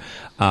do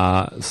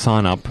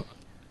sign up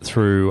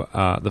through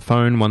the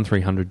phone.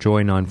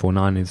 1300-JOY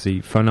 949 is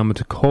the phone number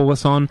to call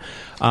us on.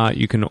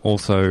 You can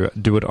also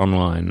do it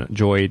online,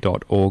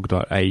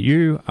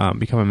 joy.org.au.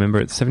 Become a member.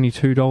 It's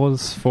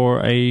 $72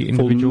 for a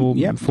individual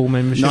full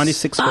membership.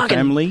 96 for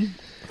family.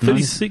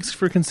 36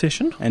 for a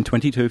concession. And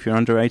 22 if you're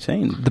under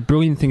 18. The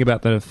brilliant thing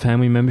about the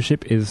family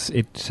membership is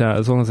it,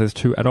 as long as there's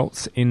two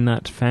adults in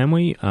that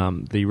family,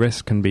 the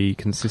rest can be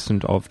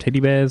consistent of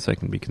teddy bears, they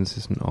can be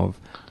consistent of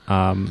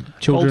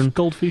children.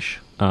 Goldfish.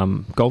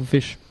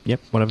 Goldfish, yep,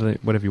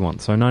 whatever you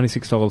want. So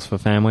 $96 for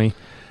family.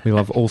 We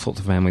love all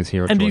sorts of families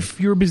here at And Joy. if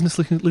you're a business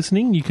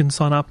listening, you can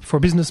sign up for a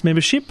business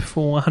membership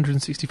for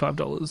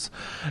 $165.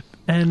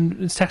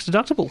 And it's tax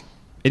deductible.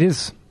 It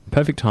is.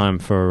 Perfect time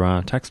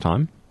for tax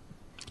time.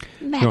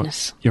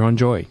 Madness. You're on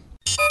Joy.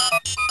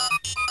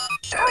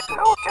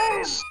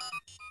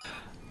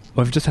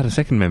 Well, I've just had a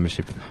second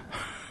membership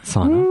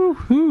sign up.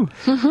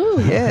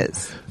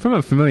 Yes. From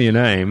a familiar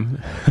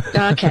name.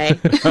 Okay.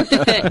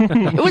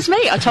 It was me.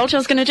 I told you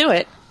I was going to do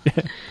it.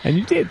 And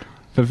you did.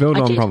 Fulfilled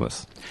on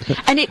promise.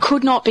 And it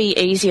could not be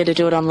easier to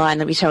do it online,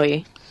 let me tell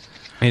you.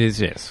 It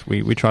is, yes.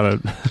 We try to...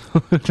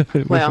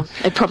 Well,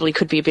 it probably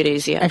could be a bit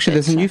easier. Actually,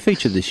 there's a new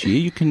feature this year.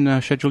 You can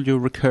schedule your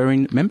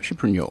recurring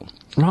membership renewal.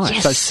 Right.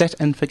 Yes. So set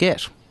and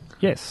forget.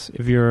 Yes,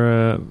 if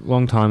you're a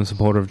long-time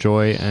supporter of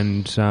Joy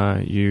and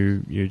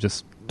you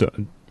just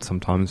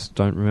sometimes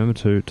don't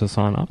remember to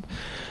sign up,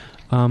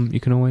 you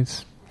can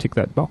always tick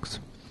that box.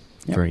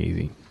 Yep. Very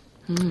easy.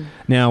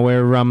 Now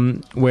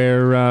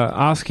we're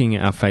asking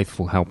our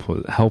faithful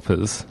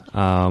helpers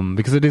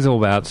because it is all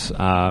about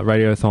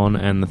Radiothon,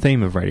 and the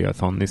theme of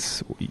Radiothon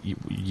this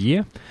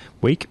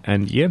week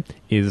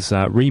is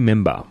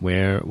remember.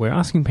 We're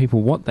asking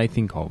people what they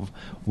think of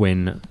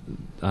when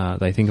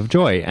they think of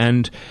Joy,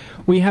 and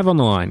we have on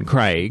the line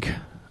Craig.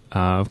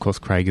 Of course,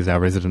 Craig is our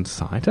resident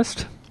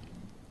scientist.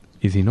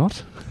 Is he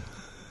not?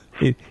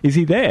 Is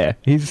he there?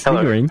 He's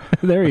figuring.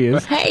 There he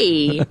is.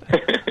 Hey!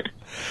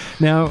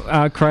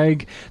 Now,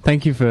 Craig,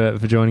 thank you for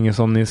joining us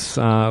on this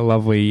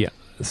lovely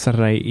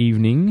Saturday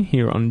evening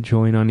here on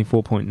Joy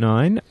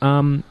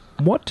 94.9.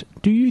 What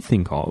do you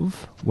think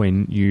of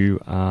when you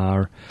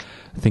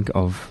think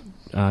of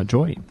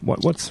Joy?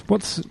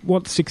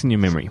 What sticks in your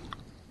memory?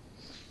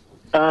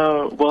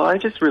 Well, I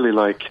just really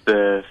like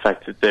the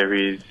fact that there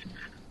is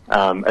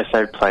a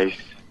safe place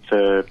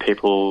for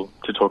people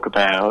to talk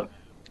about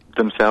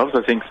themselves.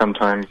 I think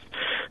sometimes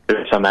there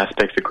are some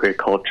aspects of queer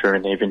culture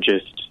and even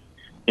just,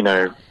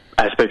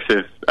 aspects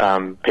of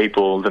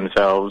people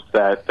themselves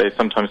that they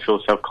sometimes feel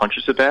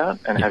self-conscious about,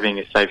 and having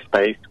a safe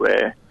space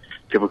where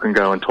people can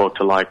go and talk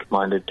to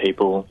like-minded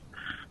people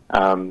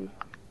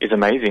is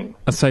amazing.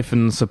 A safe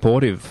and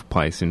supportive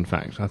place, in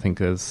fact. I think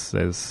there's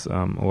a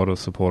lot of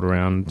support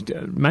around,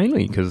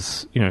 mainly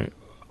because, we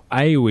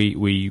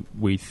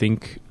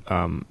think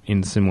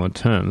in similar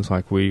terms,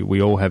 like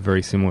we all have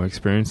very similar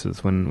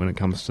experiences when it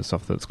comes to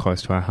stuff that's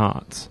close to our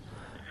hearts.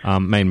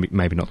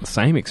 Maybe not the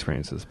same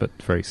experiences, but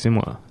very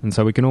similar. And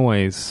so we can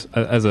always,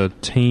 as a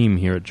team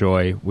here at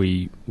Joy,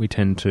 we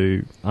tend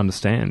to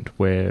understand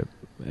where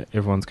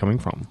everyone's coming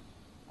from.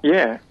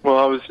 Yeah, well,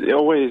 I was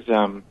always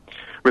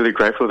really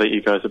grateful that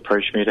you guys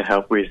approached me to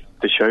help with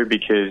the show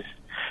because,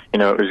 it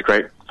was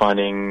great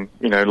finding,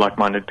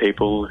 like-minded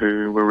people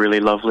who were really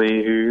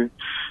lovely, who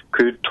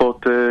could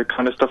talk the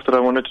kind of stuff that I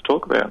wanted to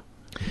talk about.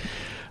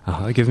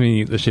 Oh, it gives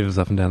me the shivers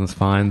up and down the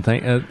spine.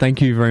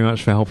 Thank you very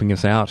much for helping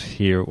us out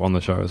here on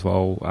the show as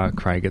well,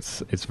 Craig.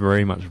 It's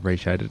very much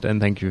appreciated, and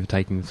thank you for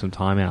taking some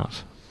time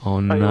out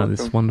on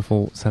this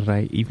wonderful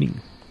Saturday evening.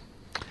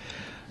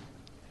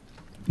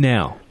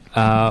 Now,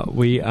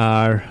 we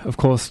are, of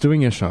course,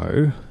 doing a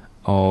show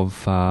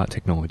of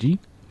technology.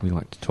 We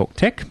like to talk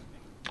tech.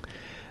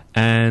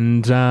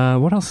 And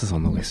what else is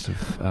on the list of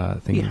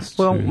things?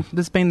 Yeah. Well,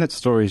 there's been that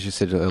story, as you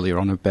said earlier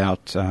on,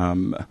 about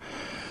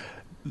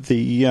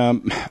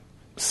the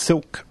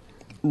Silk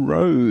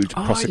Road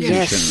prosecution.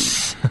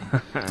 Yes.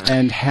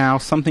 And how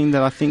something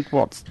that I think,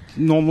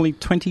 normally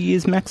 20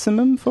 years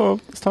maximum for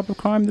this type of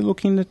crime, they're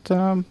looking at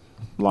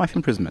life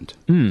imprisonment.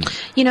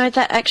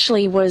 That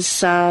actually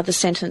was the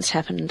sentence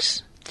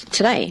happened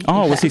today.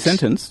 Oh, was he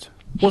sentenced?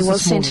 He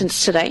was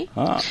sentenced today.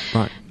 Ah,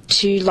 right.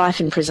 To life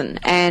in prison.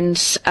 And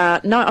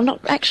no, I'm not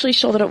actually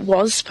sure that it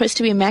was supposed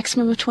to be a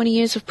maximum of 20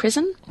 years of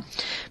prison,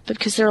 but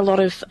because there are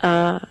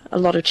a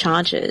lot of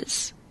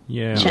charges.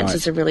 Yeah,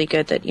 chances are really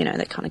good that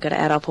that kind of got to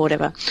add up or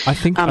whatever. I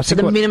think so.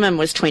 The minimum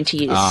was 20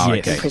 years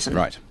in prison,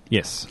 right?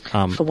 Yes,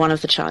 for one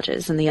of the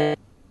charges, and the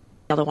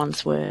other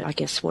ones were, I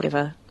guess,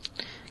 whatever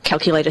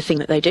calculator thing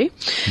that they do.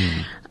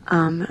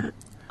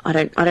 I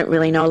don't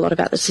really know a lot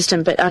about the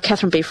system, but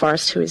Catherine B.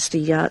 Forrest, who is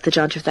the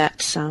judge of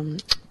that,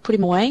 put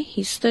him away.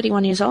 He's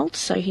 31 years old,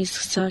 so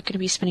he's going to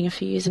be spending a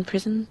few years in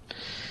prison.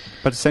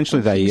 But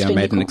essentially, they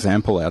made an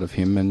example out of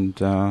him and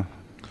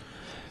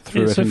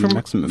threw it in the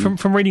maximum.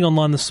 From reading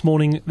online this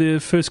morning, the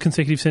first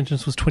consecutive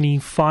sentence was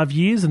 25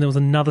 years, and there was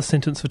another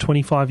sentence for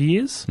 25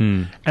 years,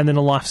 and then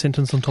a life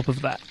sentence on top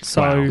of that.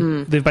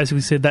 So they've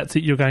basically said, that's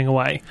it, you're going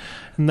away.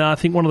 And I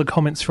think one of the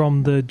comments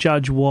from the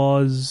judge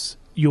was,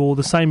 you're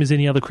the same as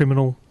any other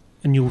criminal,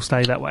 and you'll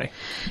stay that way.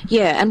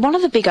 Yeah, and one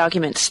of the big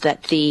arguments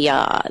that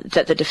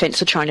the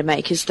defence are trying to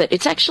make is that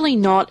it's actually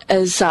not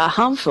as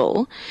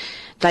harmful,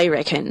 they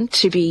reckon,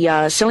 to be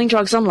selling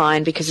drugs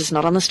online because it's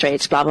not on the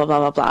streets, blah, blah, blah,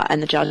 blah, blah.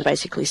 And the judge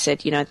basically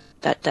said,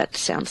 that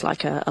sounds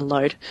like a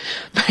load,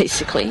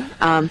 basically.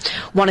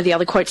 One of the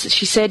other quotes that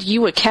she said,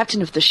 you were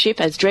captain of the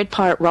ship as Dread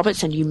Pirate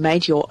Roberts and you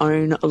made your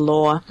own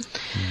law.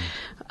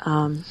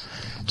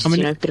 Just,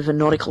 a bit of a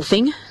nautical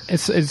thing.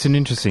 It's an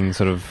interesting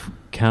sort of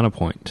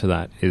counterpoint to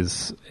that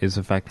is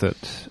the fact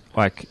that,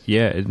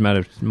 it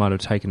might have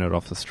taken it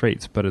off the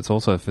streets, but it's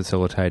also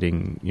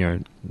facilitating,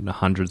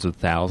 hundreds of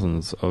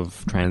thousands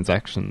of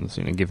transactions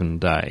in a given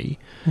day.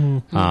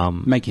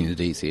 Making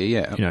it easier,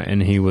 yeah.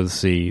 And he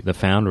was the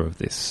founder of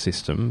this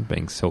system,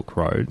 being Silk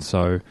Road,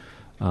 so...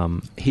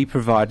 he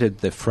provided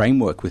the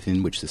framework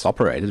within which this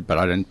operated, but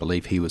I don't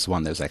believe he was the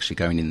one that was actually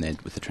going in there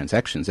with the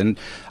transactions. And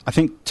I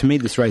think, to me,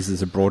 this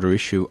raises a broader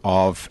issue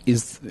of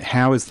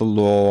how is the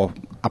law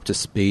up to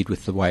speed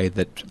with the way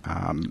that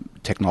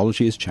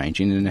technology is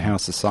changing and how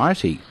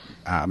society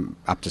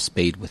up to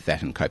speed with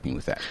that and coping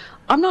with that?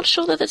 I'm not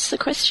sure that that's the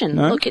question.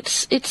 No? Look,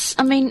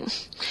 I mean,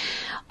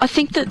 I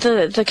think that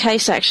the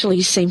case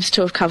actually seems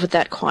to have covered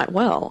that quite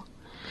well.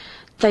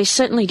 They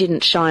certainly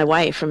didn't shy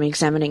away from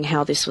examining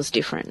how this was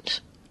different.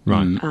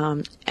 Right.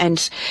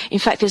 And in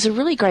fact, there's a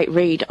really great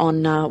read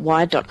on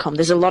Wired.com.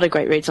 There's a lot of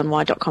great reads on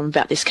Wired.com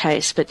about this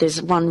case, but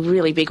there's one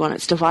really big one.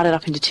 It's divided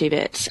up into 2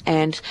 bits,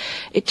 and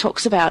it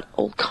talks about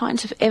all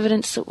kinds of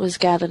evidence that was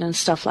gathered and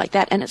stuff like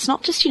that. And it's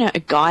not just,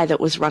 a guy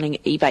that was running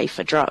eBay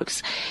for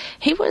drugs.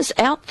 He was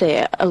out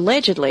there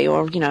allegedly,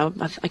 or,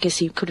 I guess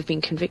he could have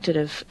been convicted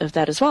of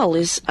that as well,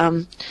 is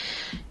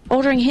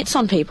ordering hits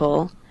on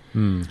people.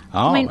 Oh,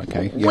 I mean,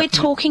 okay. we're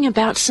talking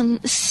about some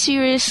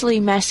seriously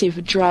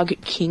massive drug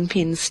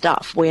kingpin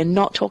stuff. We're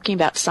not talking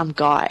about some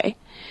guy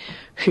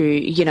who,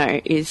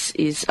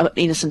 is an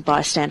innocent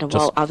bystander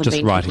while other just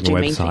mean people writing do a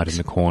mean website things.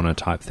 in the corner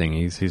type thing.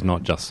 He's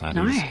not just that.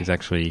 No. He's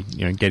actually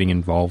getting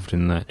involved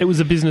in that. It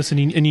was a business, and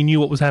he knew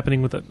what was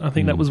happening with it. I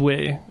think that was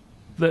where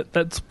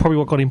that's probably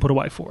what got him put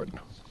away for it.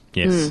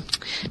 Yes.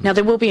 Now,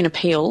 there will be an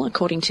appeal,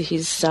 according to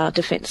his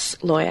defence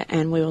lawyer,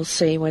 and we will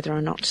see whether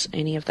or not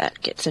any of that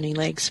gets any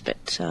legs.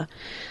 But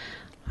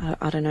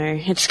I don't know.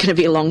 It's going to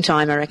be a long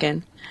time, I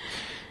reckon.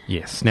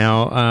 Yes.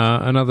 Now,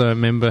 another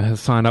member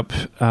has signed up.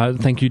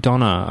 Thank you,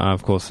 Donna.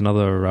 Of course,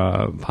 another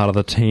part of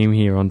the team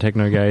here on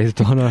Technogaze.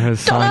 Donna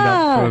has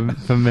signed up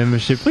for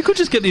membership. We could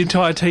just get the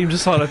entire team to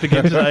sign up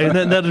again today,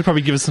 and that would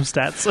probably give us some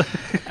stats.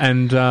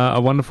 And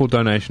a wonderful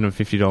donation of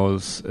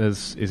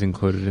 $50 is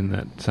included in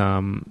that.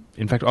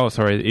 In fact,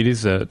 it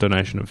is a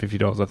donation of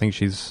 $50. I think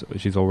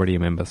she's already a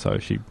member, so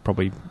she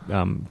probably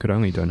could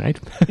only donate.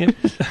 Yep.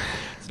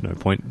 There's no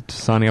point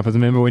signing up as a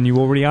member when you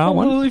already are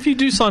one. Well, if you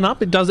do sign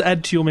up, it does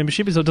add to your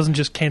membership, so it doesn't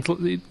just cancel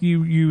it.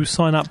 You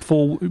sign up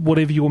for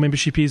whatever your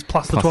membership is,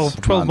 plus the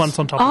 12 months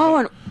on top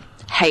of it.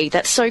 Hey,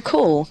 that's so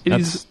cool. It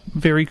is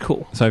very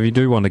cool. So if you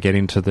do want to get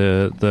into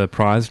the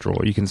prize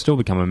draw, you can still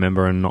become a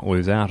member and not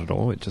lose out at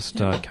all. It just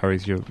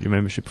carries your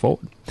membership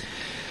forward.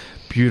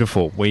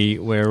 Beautiful.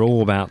 We're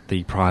all about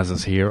the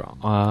prizes here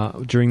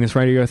during this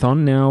radiothon.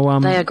 Now,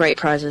 they are great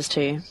prizes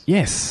too.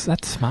 Yes,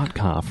 that smart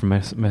car from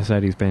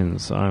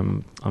Mercedes-Benz.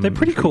 They're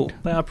pretty cool.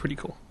 They are pretty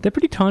cool. They're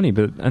pretty tiny,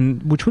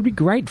 which would be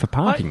great for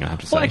parking, I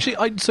have to say. Well,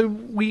 actually, so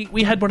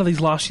we had one of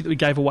these last year that we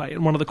gave away,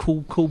 and one of the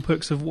cool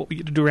perks of what we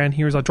get to do around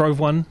here is I drove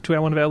one to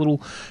one of our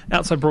little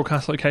outside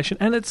broadcast location,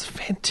 and it's a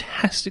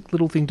fantastic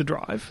little thing to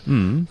drive.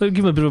 So give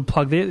them a bit of a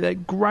plug there. They're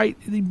great.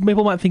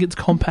 People might think it's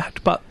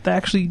compact, but they're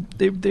actually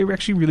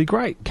really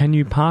great. Can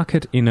you park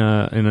it at a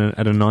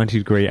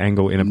 90-degree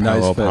angle in a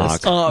parallel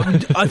park?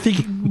 I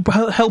think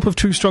help of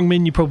 2 strong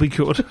men, you probably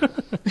could.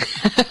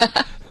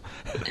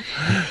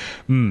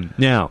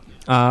 Now,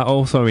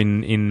 also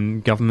in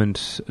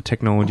government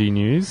technology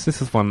news,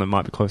 this is one that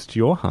might be close to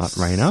your heart,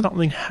 Raina.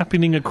 Something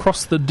happening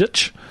across the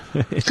ditch.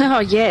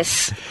 Oh,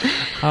 yes.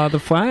 The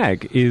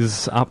flag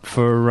is up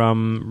for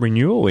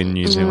renewal in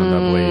New Zealand, I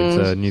believe.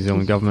 The New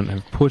Zealand government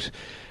have put...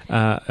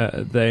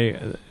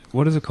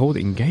 what is it called?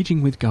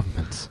 Engaging with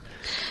governments.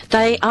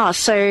 They are.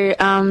 So,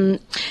 and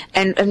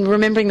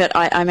remembering that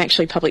I'm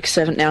actually a public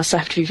servant now, so I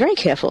have to be very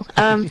careful.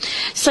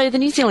 So the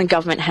New Zealand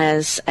government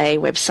has a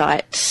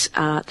website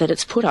that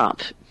it's put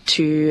up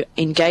to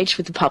engage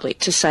with the public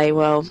to say,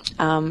 well,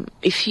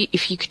 if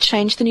you could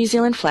change the New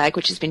Zealand flag,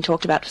 which has been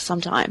talked about for some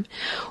time,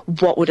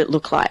 what would it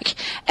look like?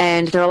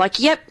 And they're like,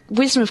 yep,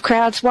 wisdom of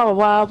crowds, we're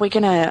gonna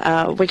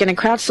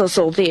crowdsource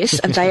all this,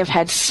 and they have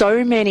had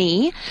so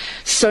many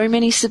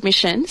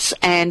submissions,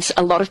 and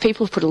a lot of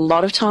people have put a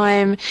lot of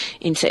time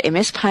into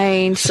MS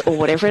Paint or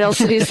whatever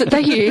else it is that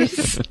they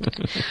use.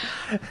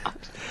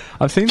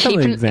 I've seen some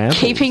examples.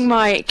 Keeping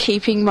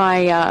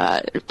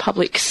my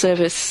public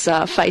service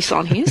face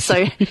on here,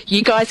 so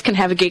you guys can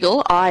have a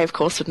giggle. I, of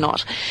course, would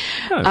not.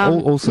 No,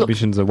 all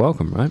submissions are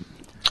welcome, right?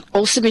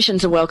 All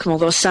submissions are welcome,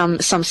 although some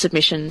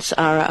submissions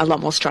are a lot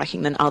more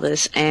striking than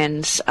others,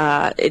 and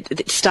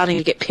it's starting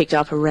to get picked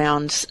up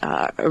around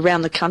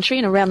the country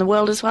and around the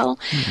world as well.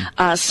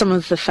 Some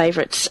of the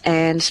favourites,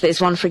 and there's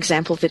one, for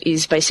example, that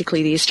is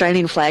basically the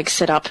Australian flag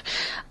set up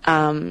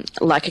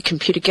like a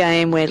computer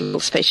game where little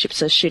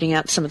spaceships are shooting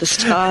out some of the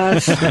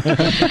stars.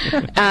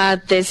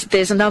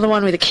 There's another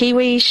one with a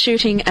Kiwi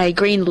shooting a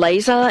green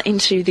laser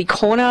into the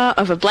corner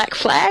of a black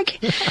flag.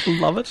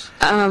 Love it.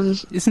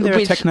 Isn't there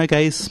a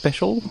Technogaze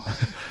special?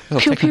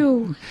 Pew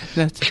pew.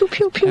 Pew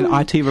pew pew. An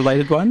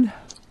IT-related one?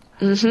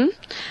 Mm-hmm.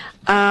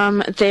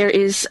 There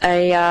is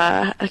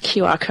a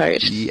QR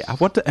code. Yeah.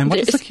 What does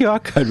the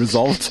QR code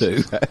resolve to?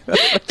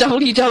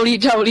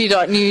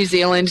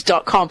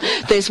 www.newzealand.com.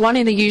 There's one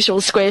in the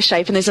usual square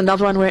shape, and there's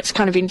another one where it's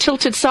kind of been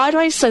tilted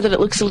sideways so that it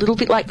looks a little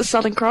bit like the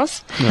Southern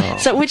Cross.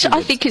 Which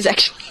I think is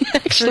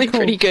actually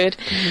pretty good.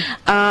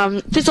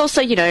 There's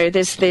also,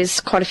 there's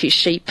quite a few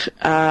sheep.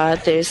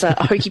 There's a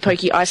Hokey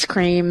Pokey ice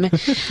cream.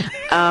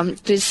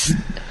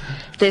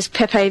 There's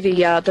Pepe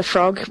the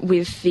frog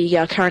with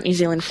the current New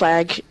Zealand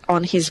flag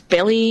on his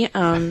belly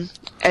in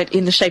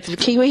the shape of a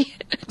kiwi.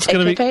 It's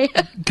going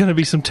to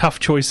be some tough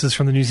choices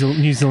from the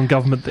New Zealand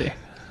government there.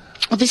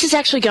 Well, this is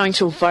actually going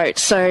to a vote.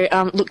 So,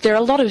 look, there are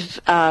a lot of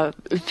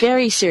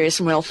very serious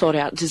and well thought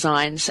out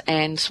designs,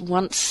 and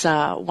once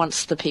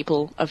the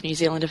people of New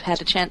Zealand have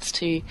had a chance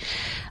to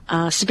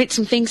submit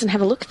some things and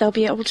have a look, they'll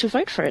be able to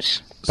vote for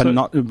it. But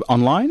not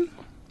online?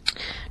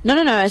 No,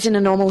 as in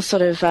a normal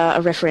sort of a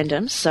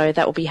referendum. So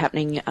that will be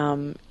happening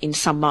in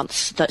some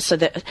months. So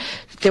that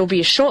there will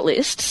be a short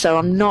list. So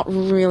I'm not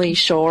really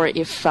sure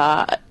if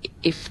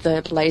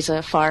the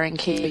laser firing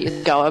key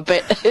is a goer,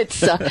 but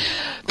it's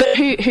but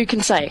who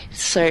can say?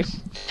 So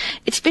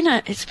it's been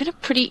a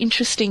pretty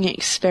interesting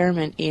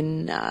experiment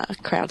in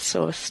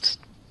crowdsourced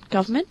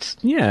government.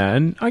 Yeah,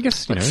 and I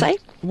guess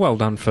well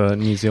done for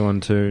New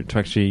Zealand to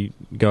actually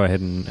go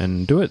ahead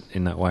and do it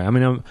in that way. I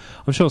mean,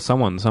 I'm sure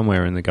someone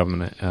somewhere in the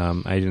government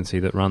agency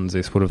that runs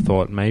this would have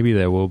thought maybe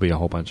there will be a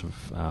whole bunch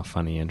of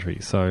funny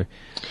entries. So,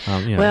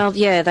 well,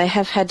 yeah, they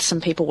have had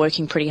some people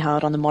working pretty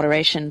hard on the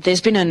moderation.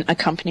 There's been an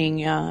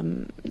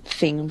accompanying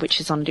thing which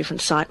is on a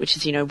different site, which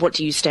is what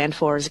do you stand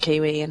for as a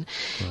Kiwi, and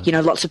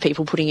lots of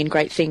people putting in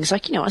great things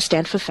like I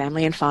stand for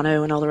family and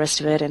whānau and all the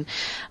rest of it, and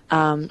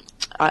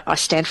I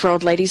stand for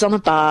old ladies on the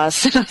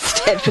bars, and I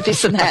stand for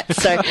this and that.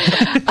 So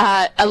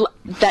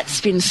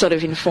that's been sort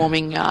of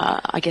informing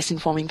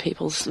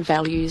people's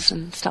values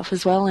and stuff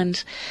as well.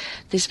 And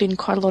there's been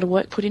quite a lot of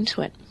work put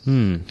into it.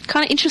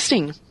 Kind of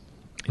interesting.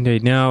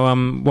 Indeed. Now,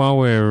 while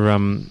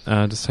we're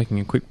just taking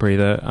a quick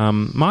breather,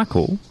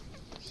 Michael,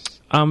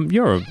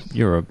 you're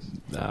a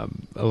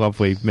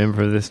lovely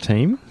member of this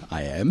team.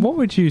 I am. What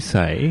would you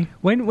say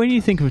when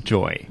you think of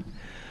Joy?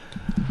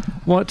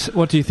 What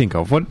do you think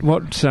of?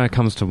 What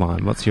comes to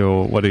mind? What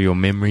are your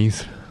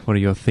memories? What are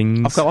your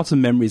things? I've got lots of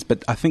memories,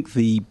 but I think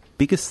the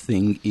biggest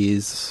thing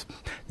is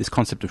this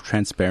concept of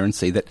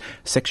transparency, that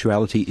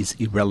sexuality is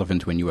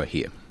irrelevant when you are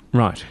here.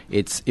 Right.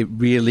 It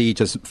really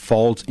just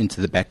folds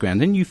into the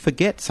background, and you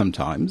forget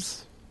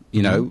sometimes,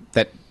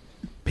 that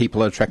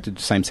people are attracted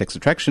to same-sex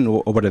attraction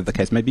or whatever the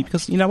case may be,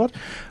 because you know what?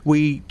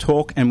 We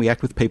talk and we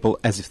act with people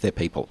as if they're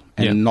people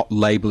and not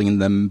labelling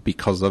them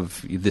because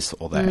of this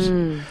or that.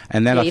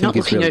 And that I think is really you're not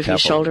looking over powerful. your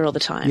shoulder all the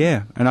time.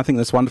 Yeah, and I think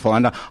that's wonderful.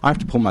 And I have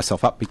to pull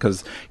myself up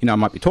because, I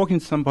might be talking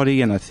to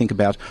somebody and I think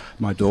about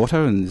my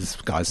daughter, and this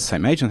guy's the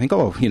same age, and I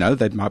think,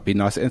 they might be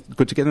nice and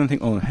good together, and I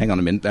think, oh, hang on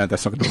a minute,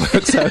 that's not going to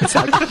work. So it's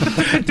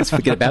like, just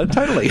forget about it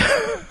totally.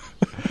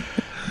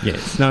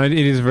 Yes. No, it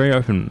is a very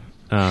open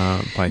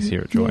place here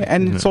at Joy. Yeah,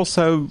 and it's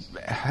also,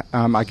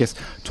 I guess,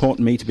 taught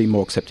me to be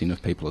more accepting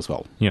of people as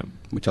well. Yeah.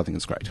 Which I think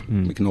is great.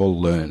 We can all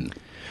learn.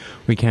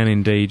 We can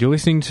indeed. You're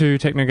listening to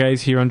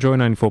Technogaze here on Joy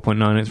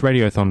 94.9. It's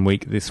Radiothon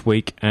week this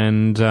week,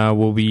 and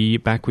we'll be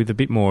back with a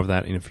bit more of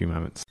that in a few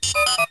moments.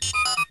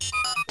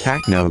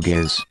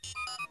 Technogaze.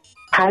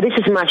 Hi, this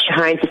is Marsha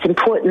Hines. It's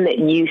important that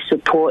you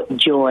support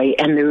Joy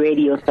and the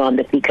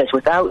Radiothon, because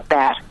without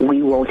that,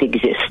 we won't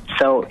exist.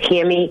 So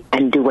hear me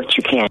and do what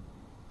you can.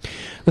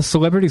 The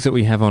celebrities that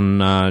we have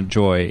on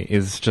Joy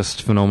is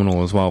just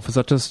phenomenal as well. For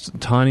such a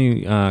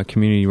tiny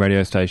community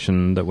radio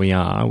station that we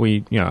are,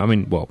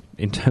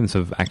 in terms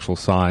of actual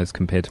size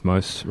compared to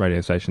most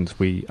radio stations,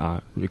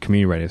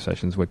 community radio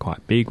stations, we're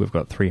quite big. We've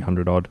got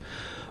 300-odd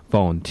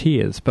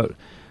volunteers. But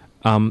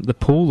the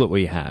pool that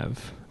we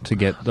have to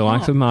get the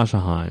likes of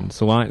Marsha Hines,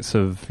 the likes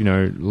of,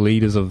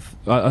 leaders of...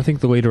 I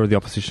think the leader of the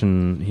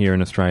opposition here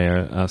in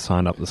Australia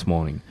signed up this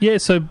morning. Yeah,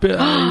 so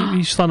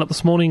he signed up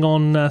this morning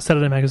on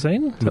Saturday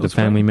Magazine. With the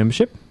family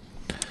membership.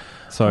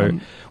 So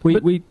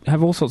we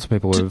have all sorts of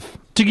people who have...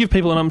 To give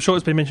people, and I'm sure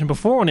it's been mentioned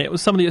before on it,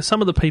 was some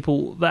of the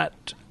people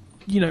that...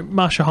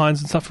 Marsha Hines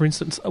and stuff, for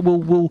instance,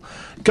 will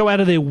go out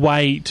of their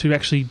way to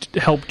actually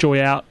help Joy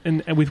out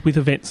and with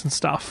events and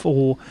stuff,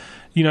 or...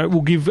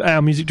 we'll give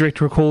our music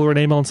director a call or an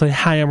email and say,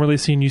 hey, I'm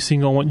releasing a new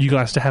single, I want you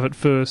guys to have it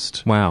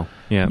first. Wow,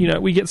 yeah.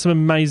 We get some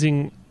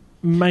amazing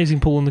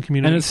pull in the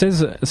community. And it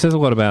says a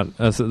lot about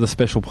the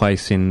special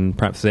place in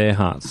perhaps their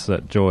hearts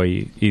that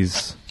Joy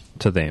is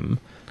to them.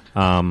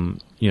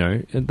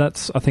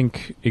 That's, I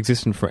think,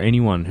 existent for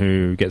anyone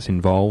who gets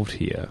involved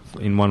here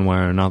in one way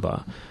or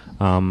another.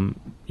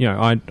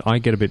 I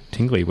get a bit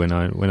tingly when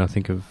I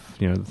think of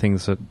the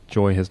things that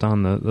Joy has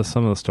done.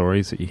 Some of the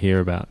stories that you hear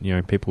about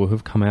people who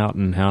have come out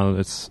and how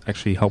it's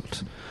actually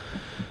helped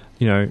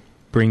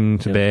bring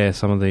to bear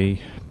some of the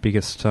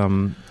biggest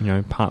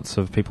parts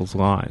of people's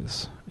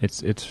lives.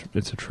 It's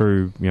a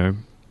true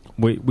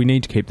we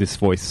need to keep this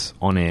voice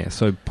on air.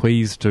 So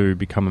please do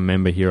become a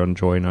member here on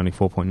Joy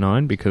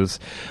 94.9, because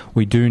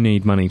we do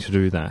need money to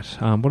do that.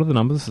 What are the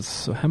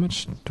numbers? How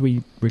much do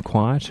we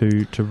require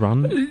to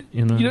run?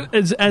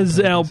 As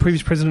our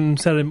previous president and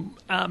Saturday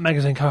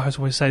Magazine co-host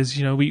always says,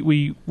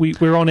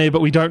 we're on air,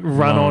 but we don't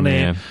run on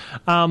air.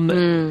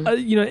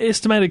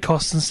 Estimated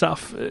costs and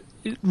stuff,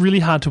 really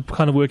hard to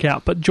kind of work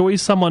out. But Joy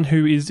is someone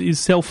who is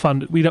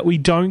self-funded. We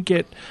don't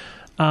get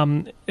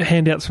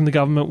handouts from the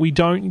government. We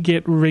don't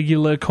get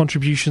regular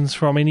contributions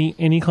from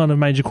any kind of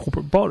major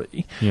corporate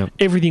body. Yep.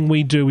 Everything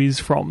we do is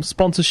from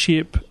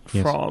sponsorship,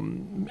 Yes.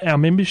 from our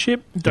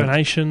membership,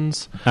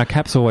 donations. Our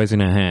cap's always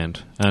in our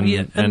hand, and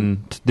Yeah,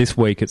 and this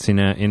week it's in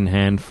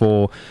hand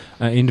for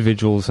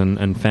individuals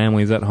and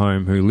families at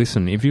home who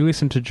listen. If you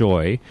listen to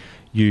Joy,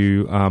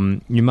 you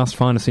must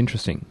find us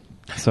interesting.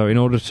 So in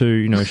order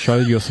to show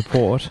your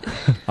support,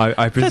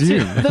 I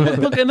presume.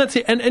 Look, and that's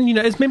it. And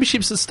as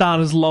memberships that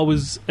start as low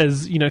as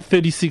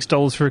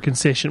 $36 for a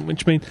concession,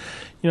 which means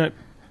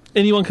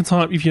anyone can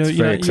sign up if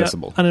you're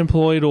accessible.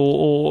 Unemployed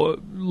or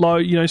low,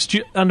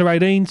 under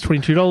 18s,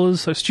 $22.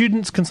 So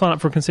students can sign up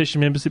for a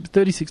concession membership,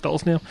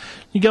 $36. Now,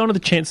 you go on to the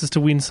chances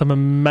to win some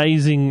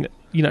amazing,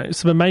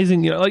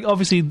 like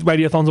obviously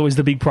Radiothon's always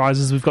the big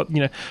prizes. We've got,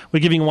 we're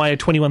giving away a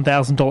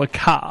 $21,000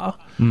 car.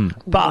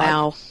 But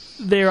Wow.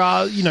 there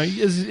are,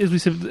 as we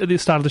said at the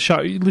start of the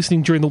show,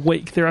 listening during the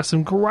week, there are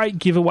some great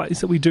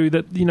giveaways that we do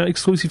that,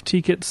 exclusive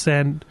tickets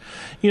and,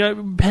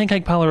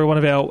 Pancake Parlour are one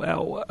of our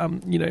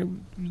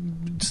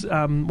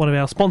one of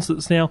our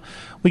sponsors. Now,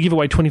 we give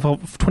away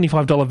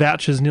 $25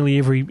 vouchers nearly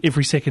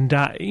every second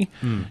day.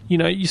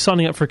 You're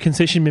signing up for a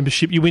concession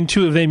membership, you win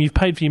 2 of them, you've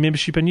paid for your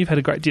membership and you've had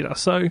a great dinner.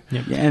 So,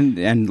 Yeah,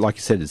 and like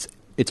you said,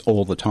 it's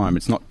all the time.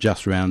 It's not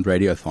just around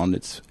Radiothon.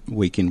 It's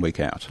week in, week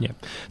out. Yeah.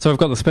 So we've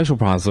got the special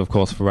prizes, of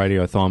course, for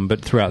Radiothon,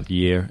 but throughout the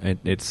year,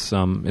 it's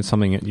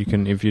something that you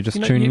can, if you're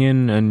just tuning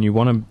in and you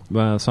want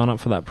to sign up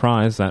for that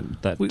prize, we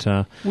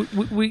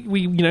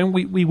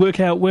work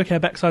our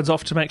backsides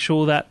off to make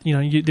sure that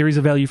there is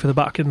a value for the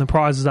buck, and the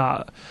prizes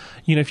are,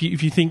 if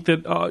you think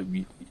that.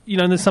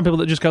 And there's some people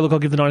that just go, look, I'll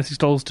give the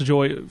 $96 to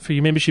Joy for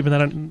your membership, and they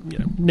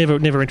don't,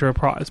 never enter a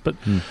prize. But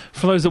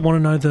for those that want to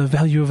know the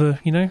value of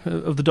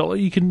of the dollar,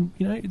 you can,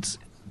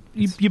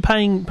 you're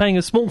paying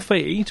a small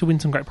fee to win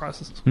some great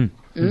prizes.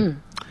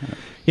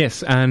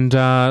 Yes,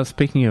 and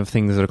speaking of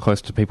things that are close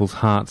to people's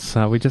hearts,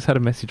 we just had a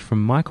message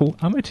from Michael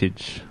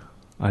Armitage,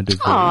 I do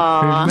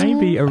believe, who may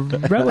be a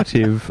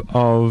relative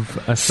of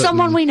a certain,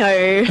 Someone we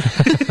know.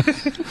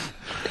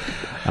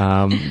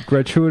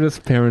 gratuitous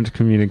parent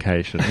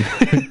communication.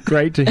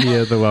 Great to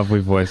hear the lovely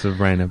voice of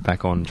Raina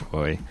back on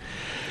Joy.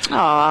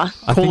 Aw.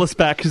 Call us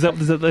back. Is that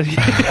the...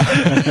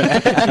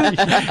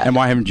 And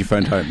why haven't you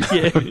phoned home?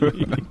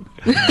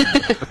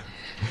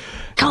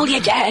 Call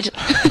your dad.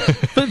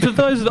 But for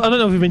those, I don't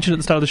know if we mentioned at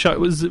the start of the show, it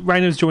was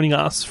Raina's joining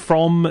us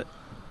from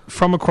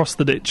across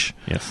the ditch.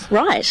 Yes.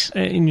 Right.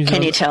 In New Zealand.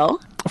 Can you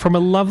tell? From a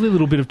lovely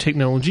little bit of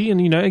technology.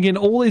 And, again,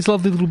 all these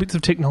lovely little bits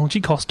of technology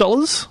cost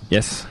dollars.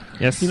 Yes.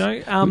 Yes.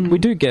 We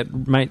do get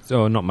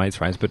not mates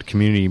rates, but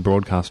community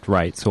broadcast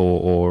rates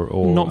or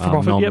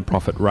not-for-profit,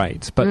 non-profit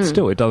rates. But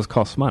still, it does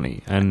cost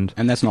money. And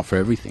that's not for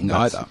everything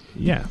either.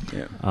 Yeah.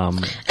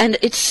 And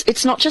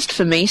it's not just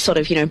for me sort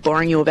of,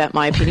 boring you about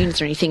my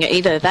opinions or anything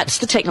either. That's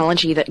the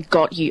technology that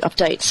got you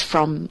updates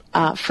from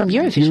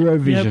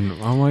Eurovision. Yep.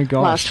 Oh, my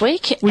gosh. Last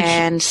week.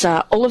 And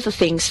all of the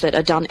things that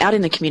are done out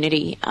in the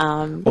community.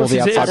 All the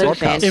outside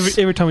broadcasts.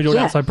 Every time we do an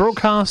outside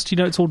broadcast,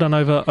 it's all done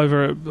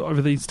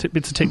over these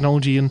bits of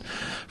technology. And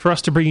for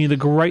us to bring you the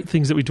great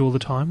things that we do all the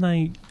time,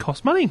 they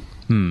cost money.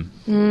 Sad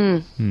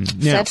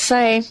to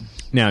say.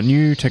 Now,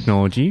 new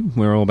technology.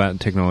 We're all about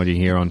technology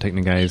here on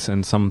Technogaze,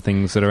 and some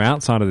things that are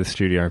outside of the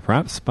studio,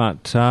 perhaps.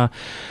 But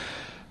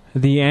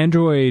the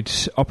Android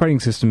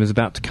operating system is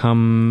about to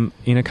come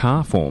in a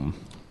car form.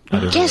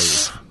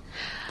 Yes.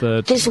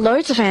 There's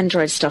loads of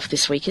Android stuff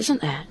this week,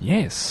 isn't there?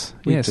 Yes.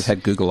 We just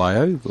had Google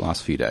I.O. the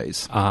last few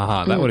days.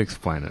 That would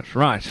explain it.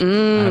 Right. I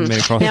haven't been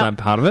across that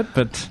part of it,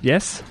 but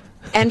yes.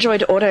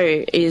 Android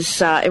Auto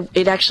is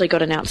it actually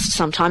got announced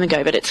some time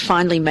ago, but it's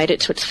finally made it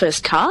to its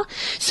first car.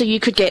 So you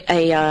could get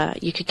a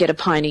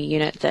Pioneer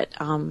unit that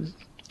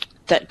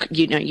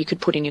you could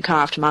put in your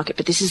car aftermarket,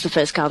 but this is the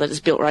first car that is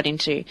built right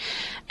into,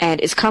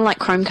 and it's kind of like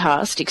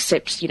Chromecast,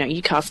 except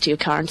you cast to your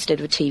car instead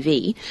of a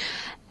TV.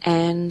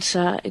 And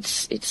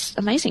it's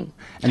amazing.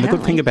 And the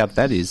good thing about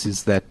that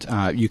is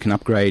that you can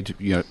upgrade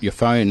your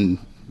phone,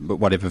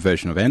 whatever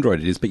version of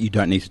Android it is, but you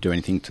don't need to do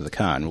anything to the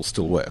car, and it will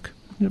still work.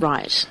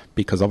 Right.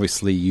 Because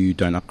obviously you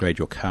don't upgrade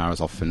your car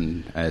as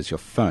often as your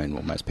phone.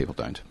 Well, most people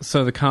don't.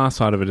 So the car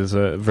side of it is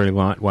a very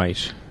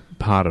lightweight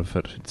part of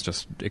it. It's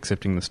just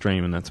accepting the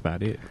stream, and that's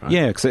about it. Right?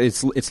 Yeah, cause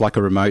it's like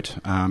a remote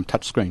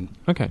touchscreen.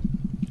 Okay.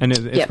 And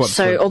it's what?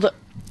 So all the.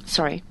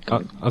 Sorry.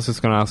 I was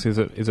just going to ask: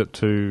 is it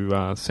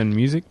to send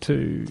music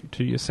to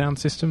your sound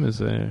system? Is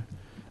there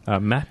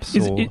maps?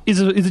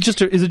 Is it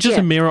just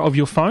a mirror of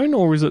your phone,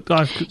 or is it?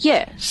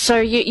 Yeah.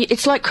 So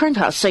it's like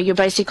Chromecast. So you're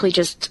basically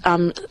just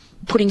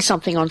putting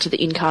something onto the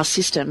in-car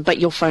system, but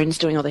your phone's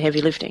doing all the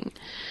heavy lifting.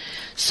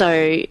 So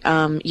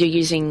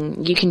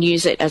you can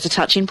use it as a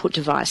touch input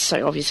device.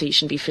 So obviously you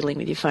shouldn't be fiddling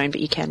with your phone, but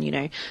you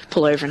can,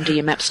 pull over and do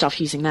your map stuff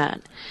using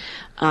that.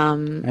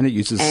 And it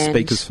uses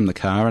speakers from the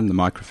car and the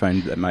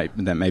microphone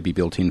that may be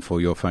built in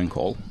for your phone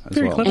call as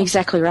Very well. clever.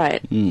 Exactly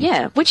right.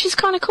 Yeah, which is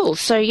kind of cool.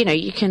 So,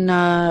 you can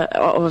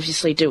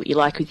obviously do what you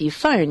like with your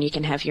phone. You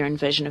can have your own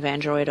version of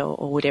Android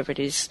or whatever it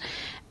is.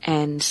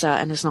 And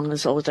as long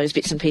as all of those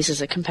bits and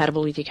pieces are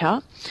compatible with your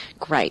car,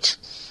 great.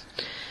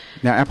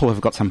 Now, Apple have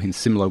got something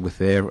similar with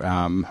their...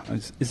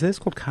 is theirs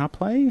called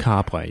CarPlay?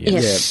 CarPlay,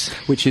 yes. Yeah,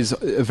 which is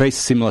a very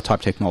similar type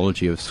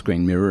technology of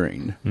screen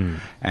mirroring.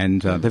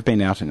 And they've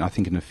been out, in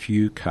a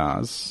few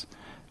cars.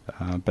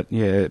 But,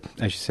 yeah,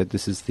 as you said,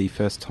 this is the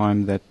first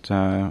time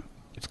that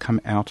it's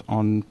come out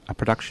on a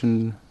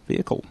production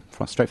vehicle,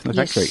 straight from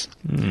the factory.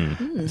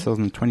 This was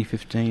in the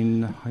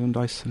 2015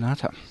 Hyundai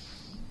Sonata.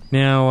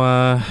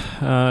 Now,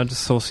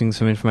 just sourcing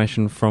some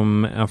information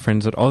from our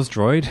friends at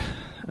Ozdroid.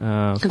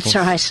 That's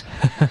right.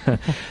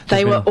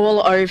 They were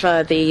all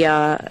over the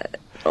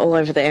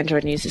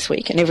Android news this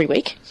week and every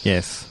week.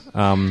 Yes.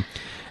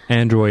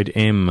 Android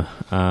M,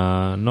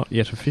 not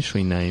yet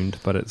officially named,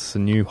 but it's a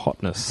new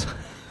hotness.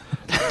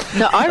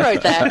 No, I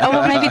wrote that. Oh,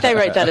 well, maybe they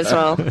wrote that as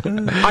well.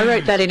 I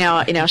wrote that in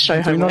our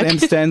show homework. Do you know what M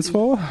stands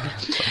for?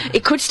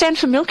 It could stand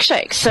for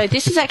milkshake. So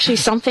this is actually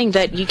something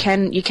that you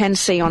can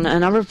see on a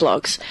number of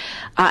blogs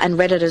and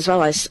Reddit as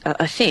well, as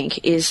I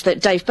think, is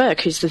that Dave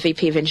Burke, who's the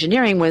VP of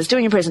Engineering, was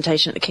doing a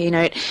presentation at the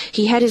keynote.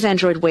 He had his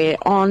Android Wear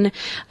on,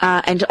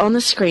 and on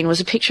the screen was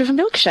a picture of a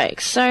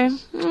milkshake. So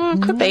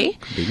it could be.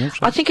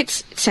 I think it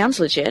sounds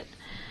legit.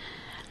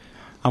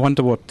 I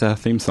wonder what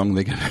theme song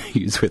they're going to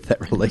use with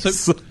that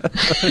release.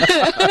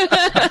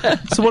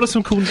 So what are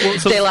some cool...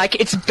 They're like,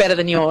 it's better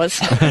than yours.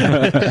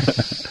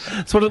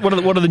 So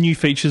what are the new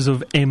features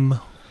of M?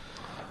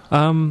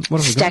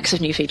 Stacks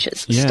of new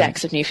features. Yeah.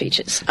 Stacks of new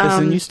features. There's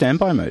a new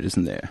standby mode,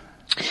 isn't there?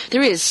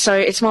 There is. So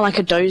it's more like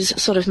a doze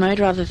sort of mode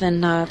rather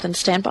than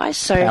standby.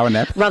 So power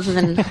nap. Rather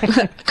than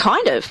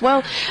kind of.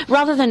 Well,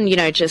 rather than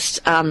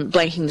just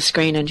blanking the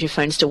screen and your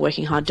phone still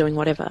working hard doing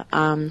whatever.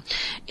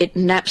 It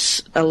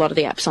naps a lot of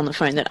the apps on the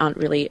phone that aren't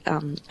really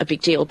a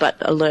big deal, but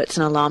alerts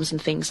and alarms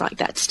and things like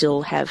that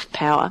still have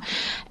power.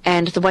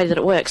 And the way that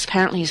it works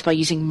apparently is by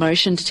using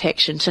motion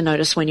detection to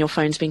notice when your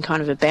phone's been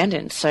kind of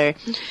abandoned. So,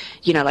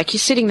 like you're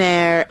sitting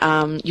there,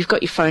 you've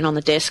got your phone on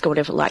the desk or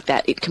whatever like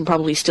that. It can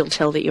probably still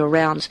tell that you're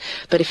around.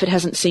 But if it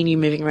hasn't seen you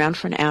moving around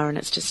for an hour and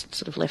it's just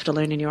sort of left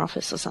alone in your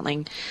office or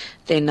something,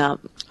 then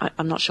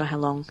I'm not sure how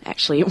long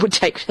actually it would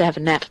take to have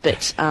a nap.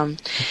 But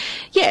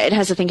it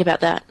has to think about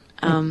that.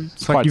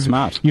 It's quite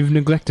smart. You've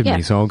neglected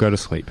me, so I'll go to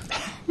sleep.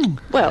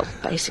 Well,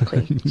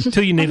 basically.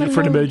 Until you need it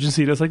for an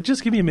emergency. It's like,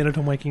 just give me a minute,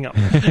 I'm waking up.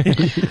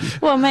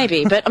 Well,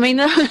 maybe. But, I mean,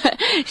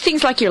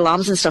 things like your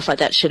alarms and stuff like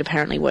that should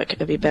apparently work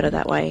a bit better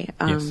that way.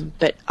 Yes.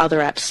 But other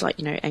apps like,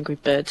 Angry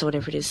Birds or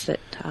whatever it is that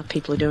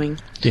people are doing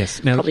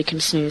now, probably can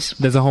snooze.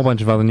 There's a whole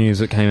bunch of other news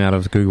that came out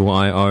of Google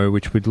I.O.,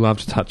 which we'd love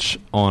to touch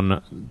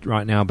on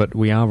right now, but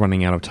we are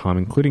running out of time,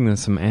 including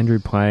there's some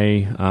Android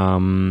Play,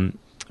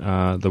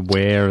 the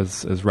Wear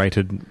is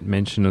rated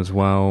mention as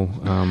well.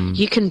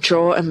 You can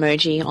draw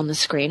emoji on the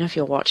screen of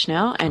your watch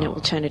now, and it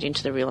will turn it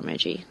into the real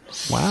emoji.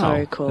 Wow.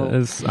 So cool.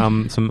 There's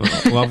some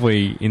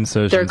lovely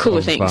insertions there are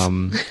cooler things.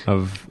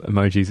 Of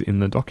emojis in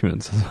the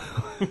documents.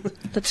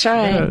 That's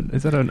right.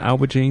 Is that an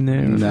aubergine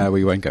there? No,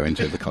 we won't go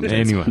into the contents.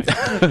 Anyway.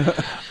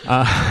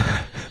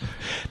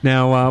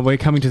 Now, we're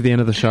coming to the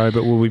end of the show,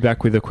 but we'll be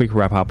back with a quick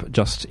wrap-up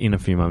just in a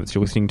few moments.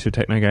 You're listening to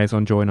Techno Gaze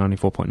on Joy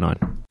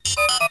 94.9.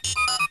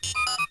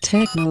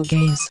 Techno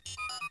Gaze.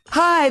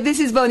 Hi, this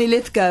is Bonnie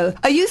Lithgow.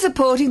 Are you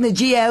supporting the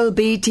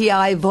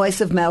GLBTI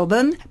Voice of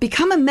Melbourne?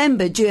 Become a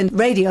member during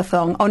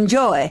Radiothon on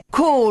Joy.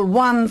 Call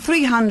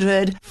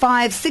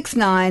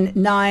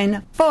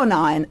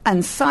 1-300-569-949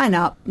 and sign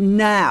up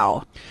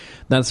now.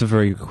 That's a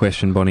very good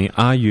question, Bonnie.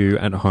 Are you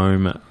at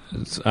home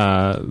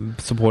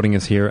supporting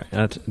us here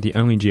at the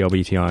only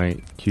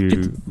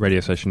GLBTIQ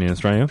radio station in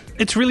Australia?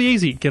 It's really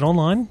easy. Get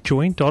online,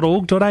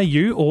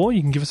 joy.org.au, or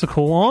you can give us a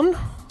call on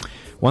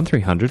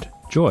 1300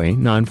 Joy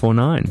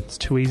 949. It's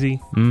too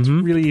easy. It's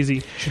really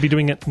easy. Should be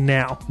doing it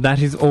now.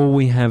 That is all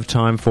we have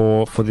time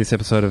for this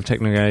episode of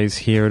Techno Gaze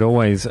here. It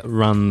always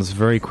runs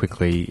very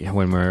quickly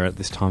when we're at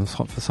this time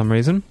slot for some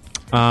reason.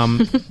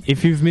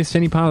 If you've missed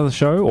any part of the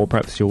show, or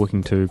perhaps you're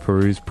looking to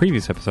peruse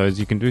previous episodes,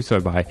 you can do so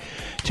by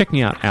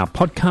checking out our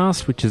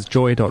podcast, which is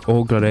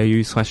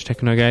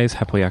joy.org.au/technogaze.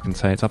 Happily, I can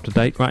say it's up to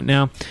date right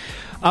now.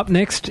 Up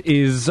next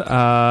is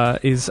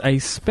a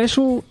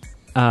special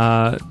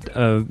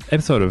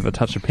episode of A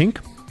Touch of Pink.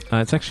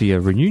 It's actually a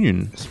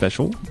reunion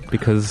special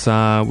because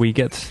we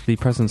get the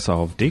presence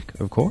of Dick,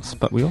 of course,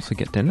 but we also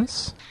get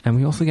Dennis and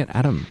we also get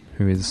Adam,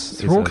 who is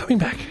They're all coming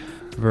back.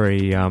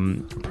 Very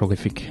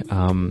prolific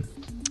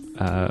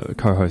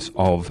co-host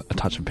of A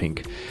Touch of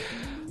Pink.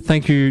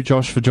 Thank you,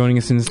 Josh, for joining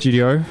us in the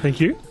studio.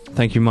 Thank you.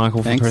 Thank you,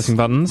 Michael, for pressing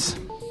buttons.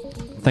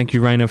 Thank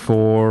you, Raina,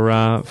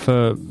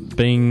 for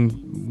being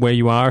where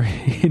you are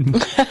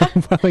in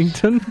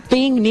Wellington.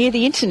 Being near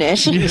the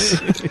internet. Yes.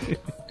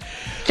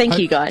 Thank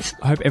you, guys.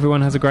 I hope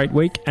everyone has a great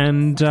week,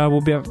 and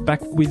we'll be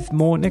back with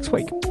more next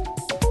week.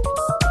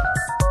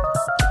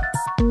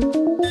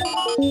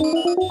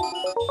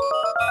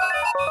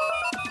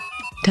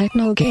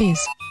 Techno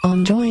Gaze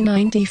on Joy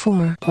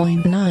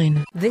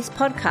 94.9. This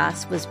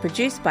podcast was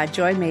produced by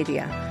Joy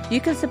Media.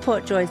 You can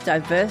support Joy's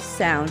diverse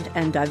sound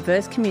and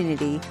diverse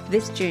community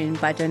this June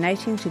by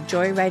donating to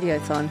Joy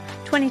Radiothon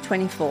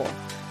 2024.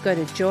 Go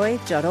to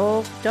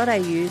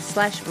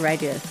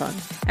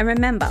joy.org.au/radiothon. And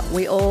remember,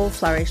 we all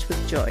flourish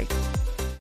with joy.